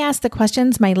 I ask the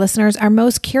questions my listeners are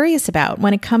most curious about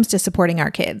when it comes to supporting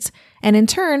our kids. And in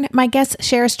turn, my guests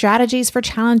share strategies for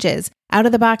challenges,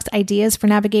 out-of-the-box ideas for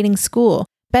navigating school,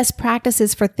 best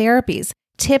practices for therapies,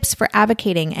 tips for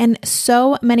advocating, and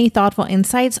so many thoughtful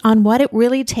insights on what it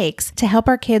really takes to help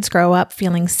our kids grow up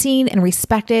feeling seen and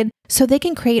respected so they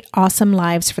can create awesome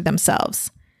lives for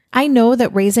themselves. I know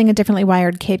that raising a differently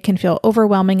wired kid can feel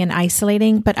overwhelming and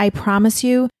isolating, but I promise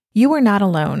you, you are not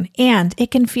alone, and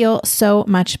it can feel so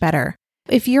much better.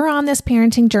 If you're on this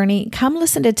parenting journey, come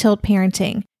listen to Tilt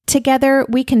Parenting. Together,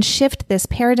 we can shift this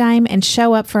paradigm and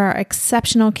show up for our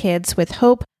exceptional kids with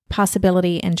hope,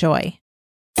 possibility, and joy.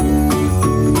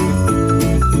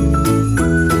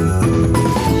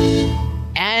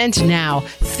 And now,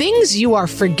 things you are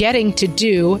forgetting to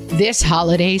do this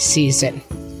holiday season.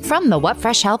 From the What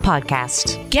Fresh Hell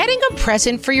podcast. Getting a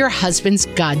present for your husband's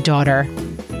goddaughter.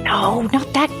 No,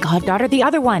 not that goddaughter, the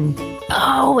other one.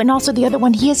 Oh, and also the other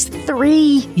one, he has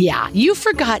 3. Yeah, you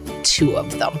forgot 2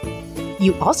 of them.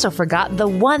 You also forgot the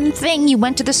one thing you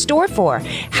went to the store for.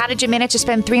 How did you manage to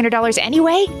spend $300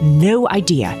 anyway? No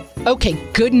idea. Okay,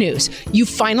 good news. You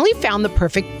finally found the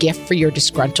perfect gift for your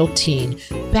disgruntled teen.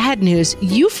 Bad news,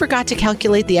 you forgot to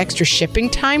calculate the extra shipping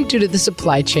time due to the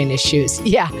supply chain issues.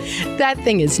 Yeah, that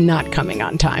thing is not coming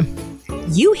on time.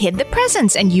 You hid the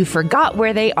presents and you forgot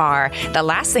where they are. The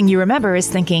last thing you remember is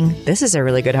thinking, this is a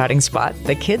really good hiding spot.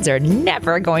 The kids are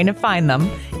never going to find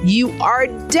them. You are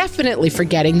definitely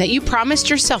forgetting that you promised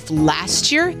yourself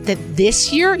last year that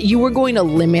this year you were going to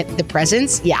limit the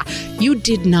presents. Yeah, you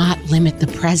did not limit the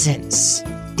presents.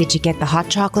 Did you get the hot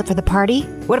chocolate for the party?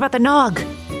 What about the nog?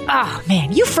 Oh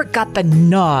man, you forgot the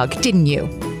nog, didn't you?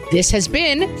 This has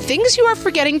been Things You Are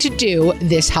Forgetting to Do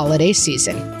This Holiday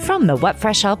Season. From the What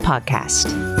Fresh Hell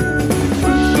podcast.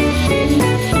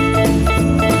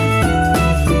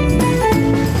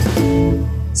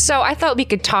 So I thought we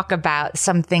could talk about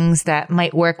some things that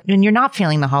might work when you're not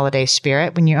feeling the holiday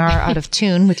spirit, when you are out of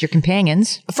tune with your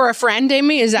companions. For a friend,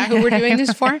 Amy? Is that who we're doing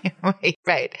this for?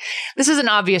 Right. This is an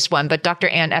obvious one, but Dr.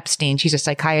 Ann Epstein, she's a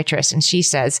psychiatrist, and she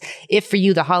says, if for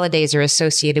you the holidays are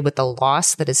associated with a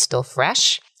loss that is still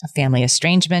fresh, a family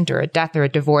estrangement or a death or a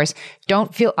divorce,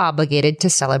 don't feel obligated to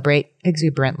celebrate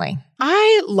exuberantly.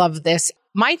 I love this.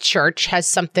 My church has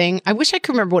something, I wish I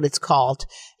could remember what it's called.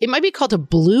 It might be called a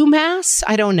Blue Mass.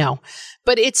 I don't know.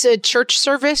 But it's a church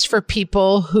service for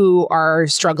people who are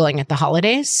struggling at the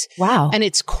holidays. Wow. And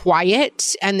it's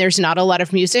quiet and there's not a lot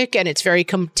of music and it's very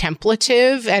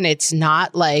contemplative and it's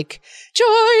not like joy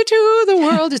to the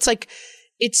world. It's like,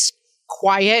 it's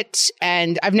quiet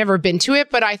and I've never been to it,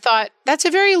 but I thought that's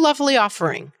a very lovely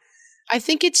offering. I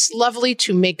think it's lovely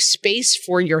to make space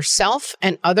for yourself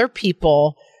and other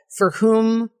people for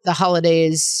whom the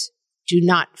holidays do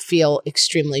not feel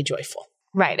extremely joyful.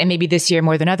 Right. And maybe this year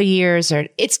more than other years, or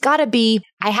it's got to be,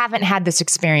 I haven't had this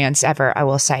experience ever, I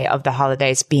will say, of the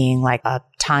holidays being like a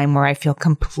time where I feel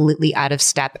completely out of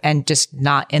step and just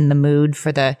not in the mood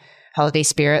for the holiday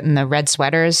spirit and the red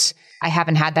sweaters. I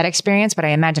haven't had that experience, but I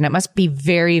imagine it must be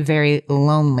very, very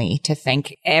lonely to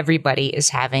think everybody is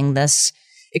having this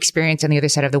experience on the other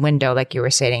side of the window, like you were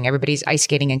saying. Everybody's ice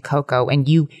skating in Cocoa and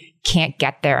you can't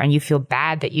get there and you feel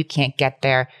bad that you can't get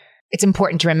there. It's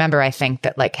important to remember, I think,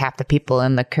 that like half the people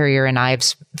in the Currier and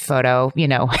Ives photo, you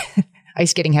know, ice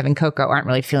skating having Cocoa aren't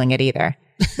really feeling it either.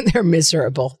 They're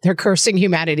miserable. They're cursing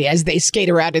humanity as they skate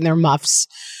around in their muffs.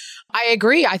 I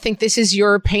agree. I think this is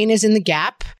your pain is in the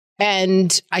gap.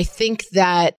 And I think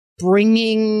that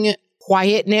bringing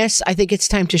quietness, I think it's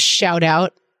time to shout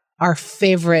out our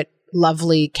favorite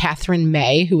lovely Catherine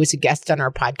May, who was a guest on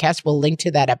our podcast. We'll link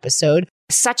to that episode.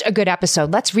 Such a good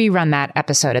episode. Let's rerun that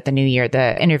episode at the new year,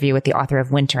 the interview with the author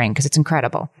of Wintering, because it's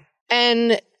incredible.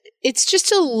 And it's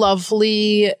just a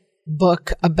lovely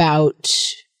book about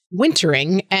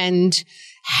wintering and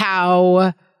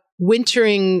how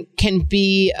wintering can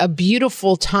be a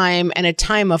beautiful time and a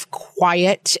time of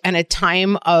quiet and a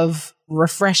time of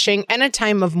refreshing and a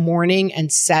time of mourning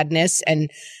and sadness and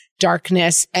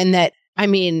darkness. And that, I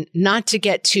mean, not to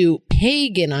get too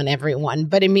pagan on everyone,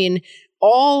 but I mean,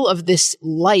 all of this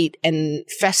light and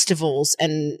festivals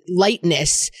and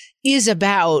lightness is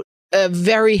about a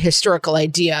very historical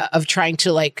idea of trying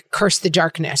to like curse the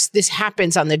darkness. This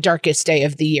happens on the darkest day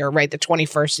of the year, right? The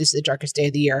 21st is the darkest day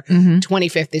of the year.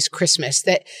 25th is Christmas.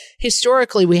 That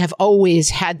historically we have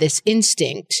always had this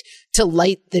instinct to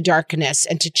light the darkness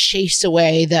and to chase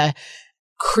away the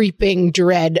creeping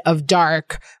dread of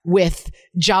dark with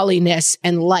jolliness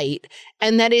and light,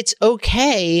 and that it's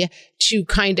okay to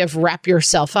kind of wrap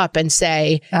yourself up and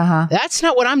say, that's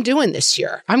not what I'm doing this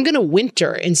year. I'm going to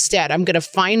winter instead. I'm going to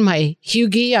find my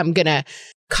Hugie. I'm going to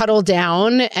cuddle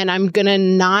down and I'm going to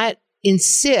not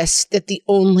insist that the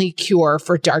only cure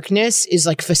for darkness is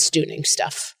like festooning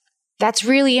stuff. That's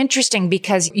really interesting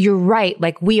because you're right.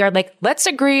 Like we are like, let's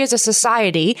agree as a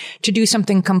society to do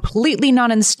something completely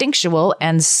non-instinctual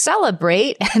and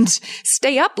celebrate and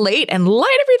stay up late and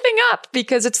light everything up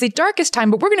because it's the darkest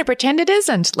time, but we're going to pretend it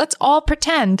isn't. Let's all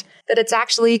pretend that it's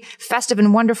actually festive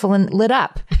and wonderful and lit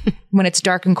up when it's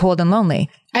dark and cold and lonely.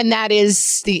 And that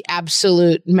is the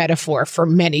absolute metaphor for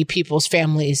many people's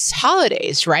families'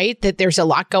 holidays, right? That there's a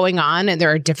lot going on and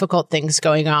there are difficult things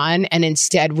going on. And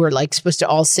instead, we're like supposed to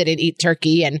all sit and eat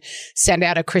turkey and send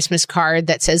out a Christmas card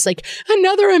that says like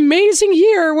another amazing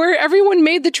year where everyone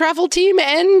made the travel team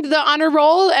and the honor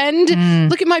roll. And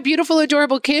look at my beautiful,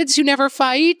 adorable kids who never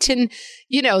fight. And,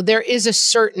 you know, there is a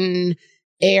certain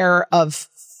air of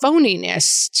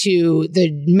phoniness to the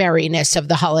merriness of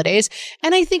the holidays.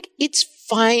 And I think it's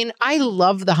fine. I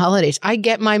love the holidays. I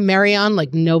get my merry on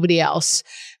like nobody else.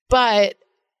 But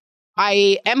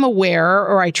I am aware,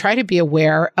 or I try to be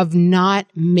aware, of not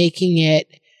making it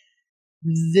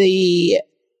the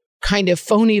kind of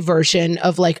phony version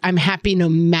of like, I'm happy no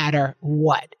matter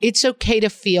what. It's okay to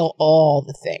feel all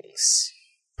the things.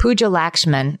 Pooja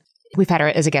Lakshman, we've had her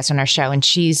as a guest on our show, and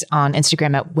she's on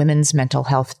Instagram at Women's Mental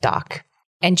Health Doc.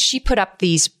 And she put up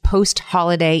these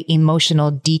post-holiday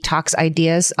emotional detox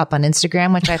ideas up on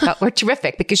Instagram, which I thought were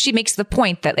terrific because she makes the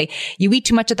point that like you eat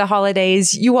too much at the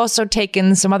holidays. You also take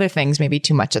in some other things, maybe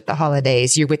too much at the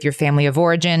holidays. You're with your family of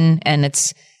origin and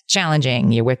it's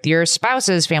challenging. You're with your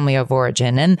spouse's family of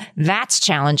origin and that's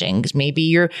challenging because maybe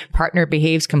your partner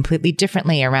behaves completely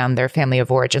differently around their family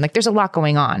of origin. Like there's a lot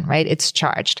going on, right? It's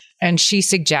charged. And she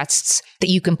suggests that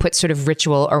you can put sort of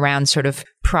ritual around sort of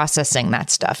processing that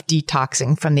stuff,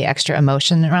 detoxing from the extra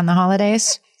emotion around the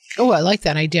holidays. Oh, I like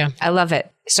that idea. I love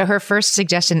it. So her first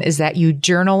suggestion is that you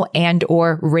journal and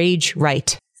or rage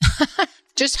write.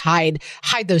 Just hide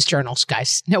those journals,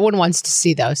 guys. No one wants to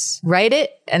see those. Write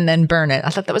it and then burn it. I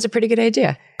thought that was a pretty good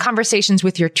idea. Conversations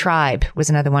with your tribe was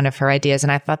another one of her ideas.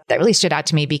 And I thought that really stood out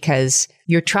to me because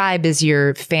your tribe is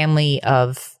your family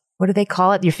of, what do they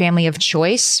call it? Your family of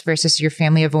choice versus your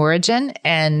family of origin.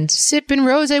 And sipping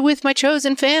rosé with my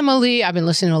chosen family. I've been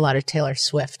listening to a lot of Taylor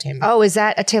Swift. Oh, is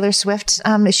that a Taylor Swift?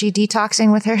 Is she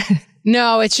detoxing with her?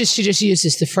 No, it's just she just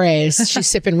uses the phrase. She's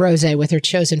sipping rosé with her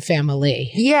chosen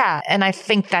family. Yeah. And I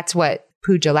think that's what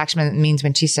Pooja Lakshman means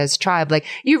when she says tribe. Like,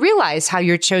 you realize how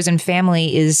your chosen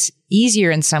family is easier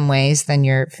in some ways than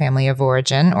your family of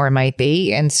origin, or might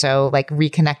be. And so like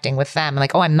reconnecting with them,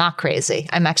 like, oh, I'm not crazy.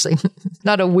 I'm actually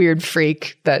not a weird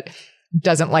freak that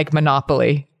doesn't like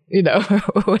Monopoly,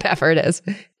 whatever it is.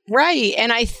 Right.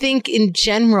 And I think in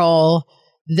general,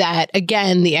 that,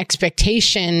 again, the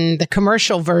expectation, the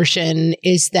commercial version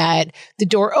is that the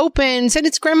door opens and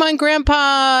it's Grandma and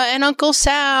Grandpa and Uncle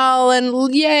Sal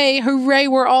and yay, hooray,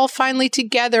 we're all finally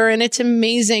together and it's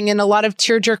amazing. And a lot of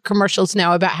tearjerker commercials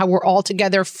now about how we're all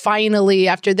together finally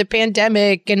after the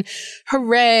pandemic and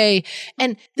hooray.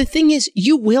 And the thing is,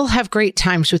 you will have great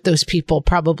times with those people,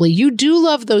 probably. You do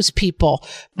love those people.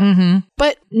 Mm-hmm.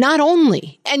 But not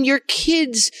only. And your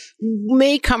kids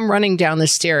may come running down the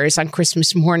stairs on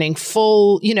Christmas morning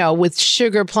full, with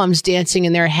sugar plums dancing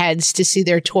in their heads to see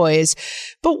their toys.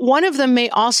 But one of them may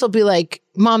also be like,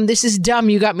 Mom, this is dumb.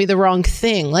 You got me the wrong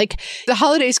thing. Like, the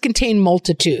holidays contain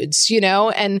multitudes,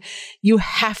 and you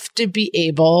have to be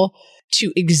able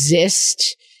to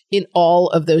exist in all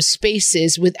of those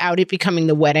spaces without it becoming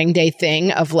the wedding day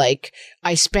thing of like,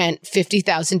 I spent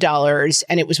 $50,000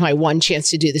 and it was my one chance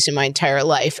to do this in my entire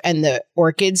life. And the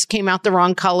orchids came out the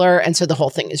wrong color. And so the whole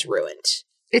thing is ruined.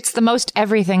 It's the most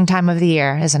everything time of the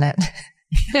year, isn't it?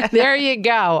 There you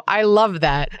go. I love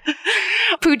that.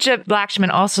 Pooja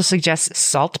Lakshman also suggests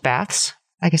salt baths.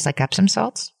 I guess like Epsom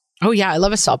salts. Oh, yeah. I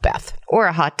love a salt bath. Or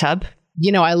a hot tub.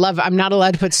 I'm not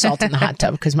allowed to put salt in the hot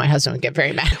tub because my husband would get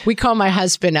very mad. We call my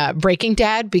husband Breaking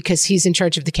Dad because he's in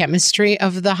charge of the chemistry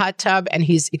of the hot tub and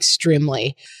he's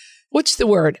extremely,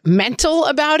 mental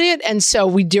about it. And so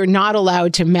we're not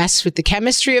allowed to mess with the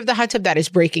chemistry of the hot tub. That is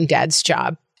Breaking Dad's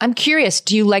job. I'm curious,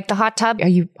 do you like the hot tub? Are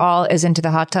you all as into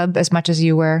the hot tub as much as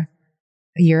you were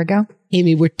a year ago?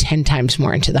 Amy, we're 10 times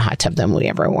more into the hot tub than we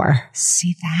ever were.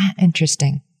 See that?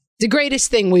 Interesting. The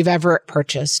greatest thing we've ever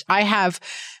purchased. I have,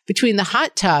 between the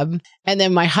hot tub and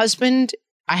then my husband,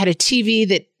 I had a TV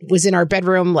that was in our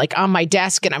bedroom, like on my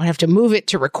desk, and I would have to move it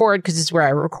to record because it's where I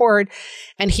record.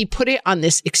 And he put it on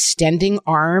this extending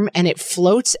arm and it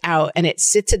floats out and it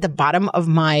sits at the bottom of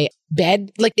my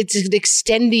bed. Like it's an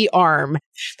extendy arm.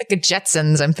 Like a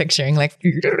Jetsons, I'm picturing. Like,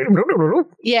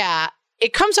 yeah.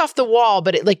 It comes off the wall,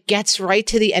 but it like gets right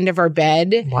to the end of our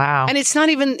bed. Wow. And it's like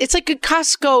a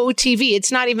Costco TV.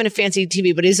 It's not even a fancy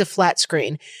TV, but it is a flat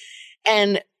screen.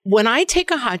 And when I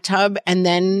take a hot tub and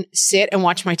then sit and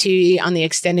watch my TV on the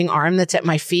extending arm that's at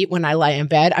my feet when I lie in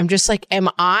bed, I'm just like, am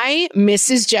I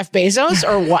Mrs. Jeff Bezos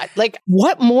or what? Like,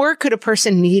 what more could a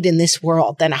person need in this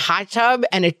world than a hot tub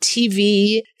and a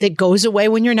TV that goes away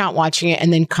when you're not watching it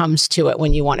and then comes to it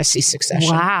when you want to see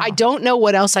Succession? Wow. I don't know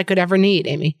what else I could ever need,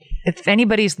 Amy. If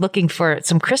anybody's looking for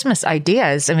some Christmas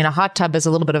ideas, I mean, a hot tub is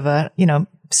a little bit of a,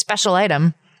 special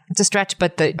item. It's a stretch,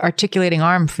 but the articulating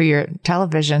arm for your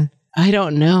television. I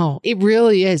don't know. It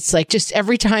really is. Like, just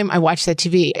every time I watch that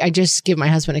TV, I just give my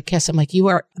husband a kiss. I'm like, you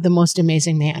are the most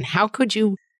amazing man. How could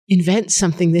you invent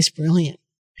something this brilliant?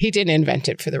 He didn't invent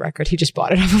it, for the record. He just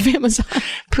bought it off of Amazon.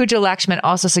 Pooja Lakshman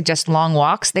also suggests long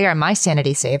walks. They are my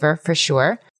sanity saver for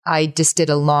sure. I just did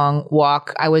a long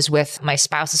walk. I was with my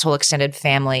spouse's whole extended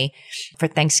family for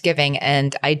Thanksgiving,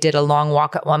 and I did a long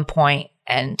walk at one point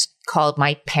and called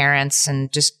my parents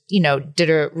and just, did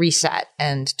a reset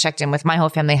and checked in with my whole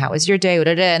family. How was your day?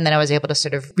 And then I was able to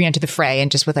sort of re-enter the fray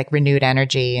and just with like renewed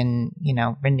energy and,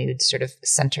 renewed sort of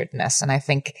centeredness. And I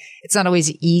think it's not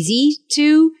always easy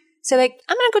to say like,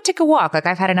 I'm going to go take a walk. Like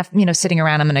I've had enough, sitting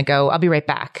around. I'm going to go, I'll be right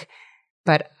back.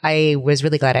 But I was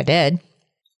really glad I did.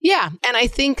 Yeah. And I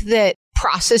think that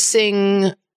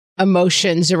processing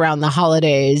emotions around the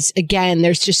holidays, again,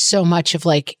 there's just so much of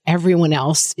like everyone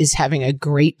else is having a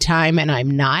great time and I'm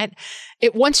not.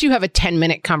 Once you have a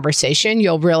 10-minute conversation,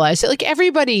 you'll realize that like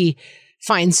everybody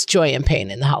finds joy and pain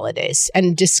in the holidays,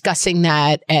 and discussing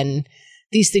that. And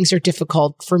these things are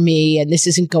difficult for me and this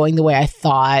isn't going the way I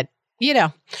thought.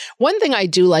 One thing I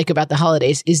do like about the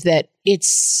holidays is that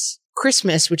it's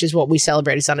Christmas, which is what we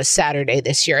celebrate, is on a Saturday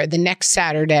this year. The next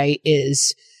Saturday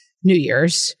is New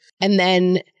Year's. And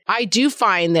then I do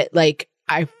find that like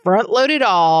I front load it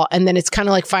all. And then it's kind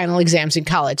of like final exams in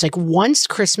college. Like once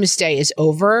Christmas Day is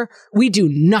over, we do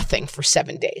nothing for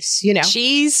 7 days, you know?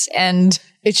 Cheese and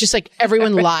It's just like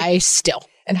everyone lie still.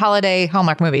 and holiday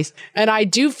Hallmark movies. And I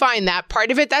do find that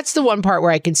part of it, that's the one part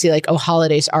where I can see like, oh,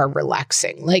 holidays are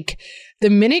relaxing. Like the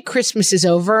minute Christmas is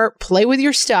over, play with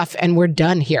your stuff and we're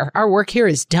done here. Our work here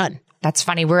is done. That's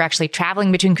funny. We're actually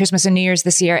traveling between Christmas and New Year's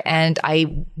this year. And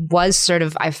I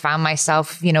found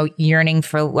myself, yearning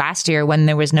for last year when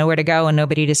there was nowhere to go and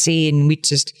nobody to see. And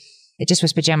it just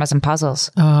was pajamas and puzzles.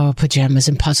 Oh, pajamas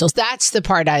and puzzles. That's the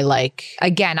part I like.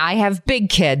 Again, I have big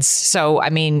kids. So,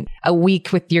 a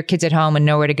week with your kids at home and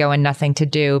nowhere to go and nothing to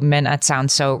do, man, that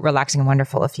sounds so relaxing and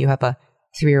wonderful if you have a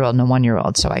 3-year-old and a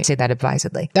 1-year-old. So I say that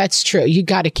advisedly. That's true. You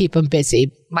got to keep them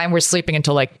busy. Mine were sleeping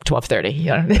until like 12:30.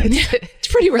 It's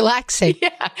pretty relaxing.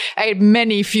 Yeah. I had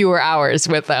many fewer hours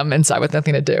with them inside with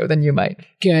nothing to do than you might.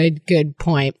 Good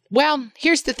point. Well,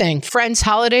 here's the thing. Friends,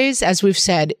 holidays, as we've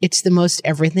said, it's the most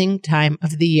everything time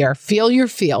of the year. Feel your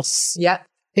feels. Yep.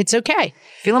 It's okay.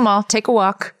 Feel them all. Take a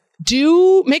walk.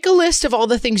 Do make a list of all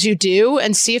the things you do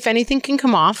and see if anything can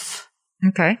come off.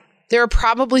 Okay. There are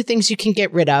probably things you can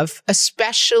get rid of,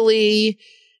 especially,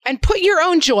 and put your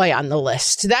own joy on the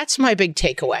list. That's my big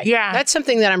takeaway. Yeah. That's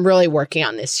something that I'm really working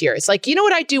on this year. It's like, you know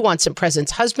what? I do want some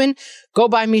presents. Husband, go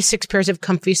buy me 6 pairs of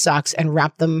comfy socks and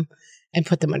wrap them and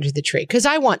put them under the tree because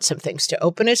I want some things to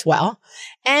open as well.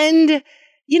 And,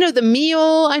 the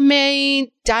meal I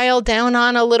may dial down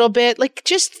on a little bit. Like,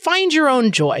 just find your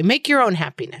own joy. Make your own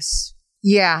happiness.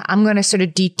 Yeah, I'm going to sort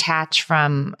of detach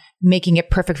from making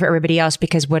it perfect for everybody else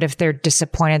because what if they're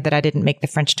disappointed that I didn't make the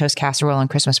French toast casserole on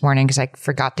Christmas morning because I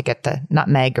forgot to get the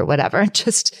nutmeg or whatever?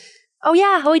 Just,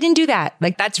 I didn't do that.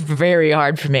 Like, that's very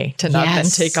hard for me to not then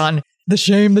take on the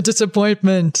shame, the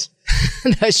disappointment.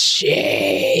 The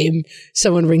shame.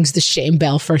 Someone rings the shame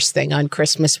bell first thing on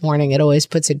Christmas morning. It always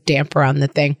puts a damper on the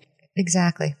thing.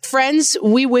 Exactly. Friends,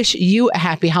 we wish you a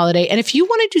happy holiday. And if you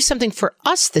want to do something for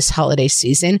us this holiday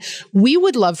season, we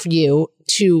would love for you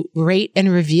to rate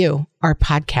and review our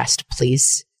podcast,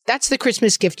 please. That's the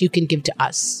Christmas gift you can give to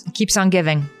us. It keeps on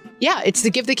giving. Yeah, it's the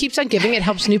gift that keeps on giving. It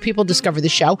helps new people discover the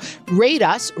show. Rate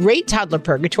us, rate Toddler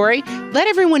Purgatory. Let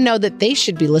everyone know that they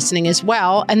should be listening as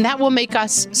well. And that will make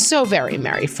us so very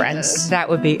merry, friends. That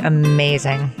would be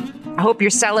amazing. I hope you're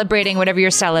celebrating whatever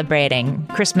you're celebrating.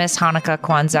 Christmas, Hanukkah,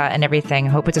 Kwanzaa, and everything. I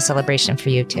hope it's a celebration for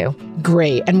you too.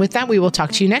 Great. And with that, we will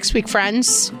talk to you next week,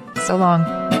 friends. So long.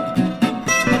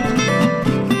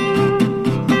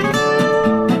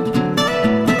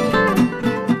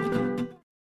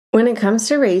 When it comes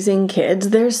to raising kids,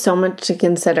 there's so much to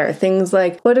consider. Things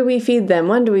like, what do we feed them?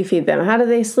 When do we feed them? How do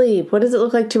they sleep? What does it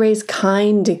look like to raise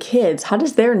kind kids? How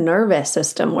does their nervous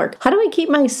system work? How do I keep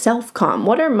myself calm?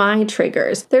 What are my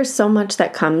triggers? There's so much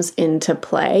that comes into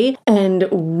play, and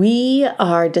we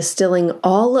are distilling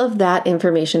all of that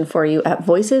information for you at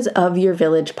Voices of Your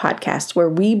Village podcast, where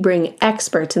we bring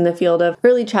experts in the field of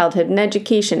early childhood and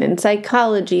education and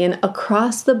psychology and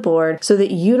across the board so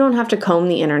that you don't have to comb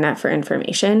the internet for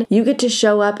information. You get to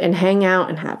show up and hang out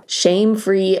and have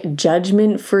shame-free,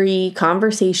 judgment-free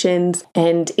conversations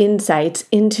and insights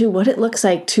into what it looks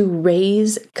like to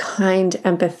raise kind,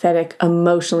 empathetic,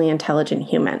 emotionally intelligent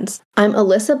humans. I'm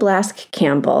Alyssa Blask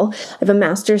Campbell. I have a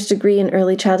master's degree in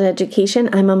early childhood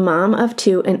education. I'm a mom of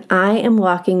 2, and I am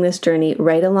walking this journey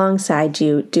right alongside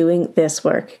you doing this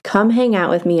work. Come hang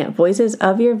out with me at Voices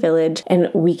of Your Village,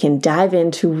 and we can dive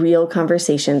into real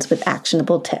conversations with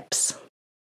actionable tips.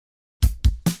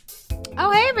 Oh,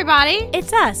 hey, everybody.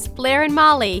 It's us, Blair and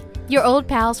Molly, your old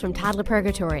pals from Toddler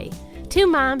Purgatory. 2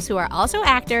 moms who are also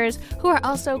actors, who are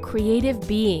also creative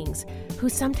beings, who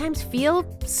sometimes feel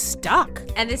stuck.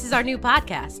 And this is our new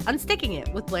podcast, Unsticking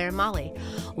It with Blair and Molly.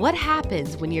 What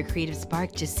happens when your creative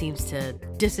spark just seems to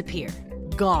disappear?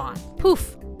 Gone.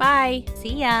 Poof. Bye.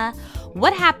 See ya.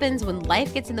 What happens when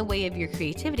life gets in the way of your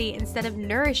creativity instead of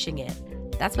nourishing it?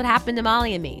 That's what happened to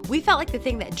Molly and me. We felt like the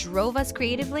thing that drove us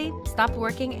creatively stopped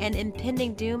working, and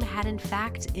impending doom had in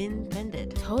fact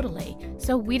impended. Totally.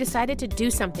 So we decided to do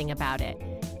something about it.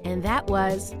 And that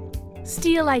was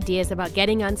steal ideas about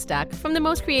getting unstuck from the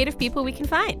most creative people we can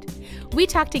find. We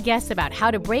talked to guests about how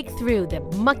to break through the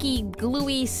mucky,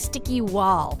 gluey, sticky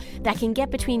wall that can get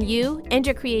between you and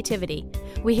your creativity.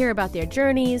 We hear about their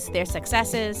journeys, their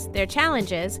successes, their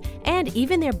challenges, and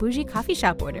even their bougie coffee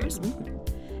shop orders.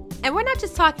 And we're not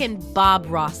just talking Bob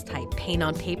Ross type paint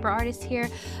on paper artists here,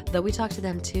 though we talk to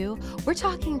them too. We're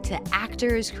talking to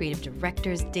actors, creative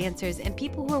directors, dancers, and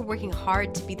people who are working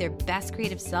hard to be their best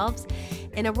creative selves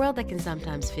in a world that can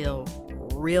sometimes feel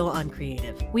real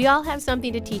uncreative. We all have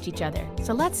something to teach each other,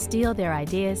 so let's steal their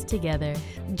ideas together.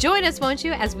 Join us, won't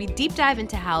you, as we deep dive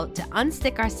into how to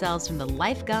unstick ourselves from the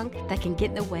life gunk that can get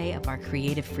in the way of our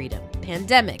creative freedom.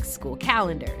 Pandemics, school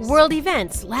calendars, World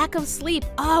events, lack of sleep.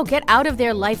 Oh, get out of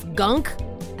their life gunk.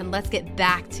 and let's get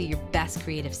back to your best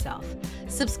creative self.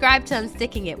 Subscribe to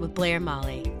Unsticking It with Blair and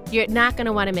Molly. You're not going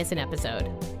to want to miss an episode.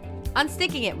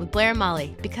 Unsticking It with Blair and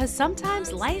Molly, because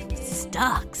sometimes life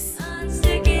sucks.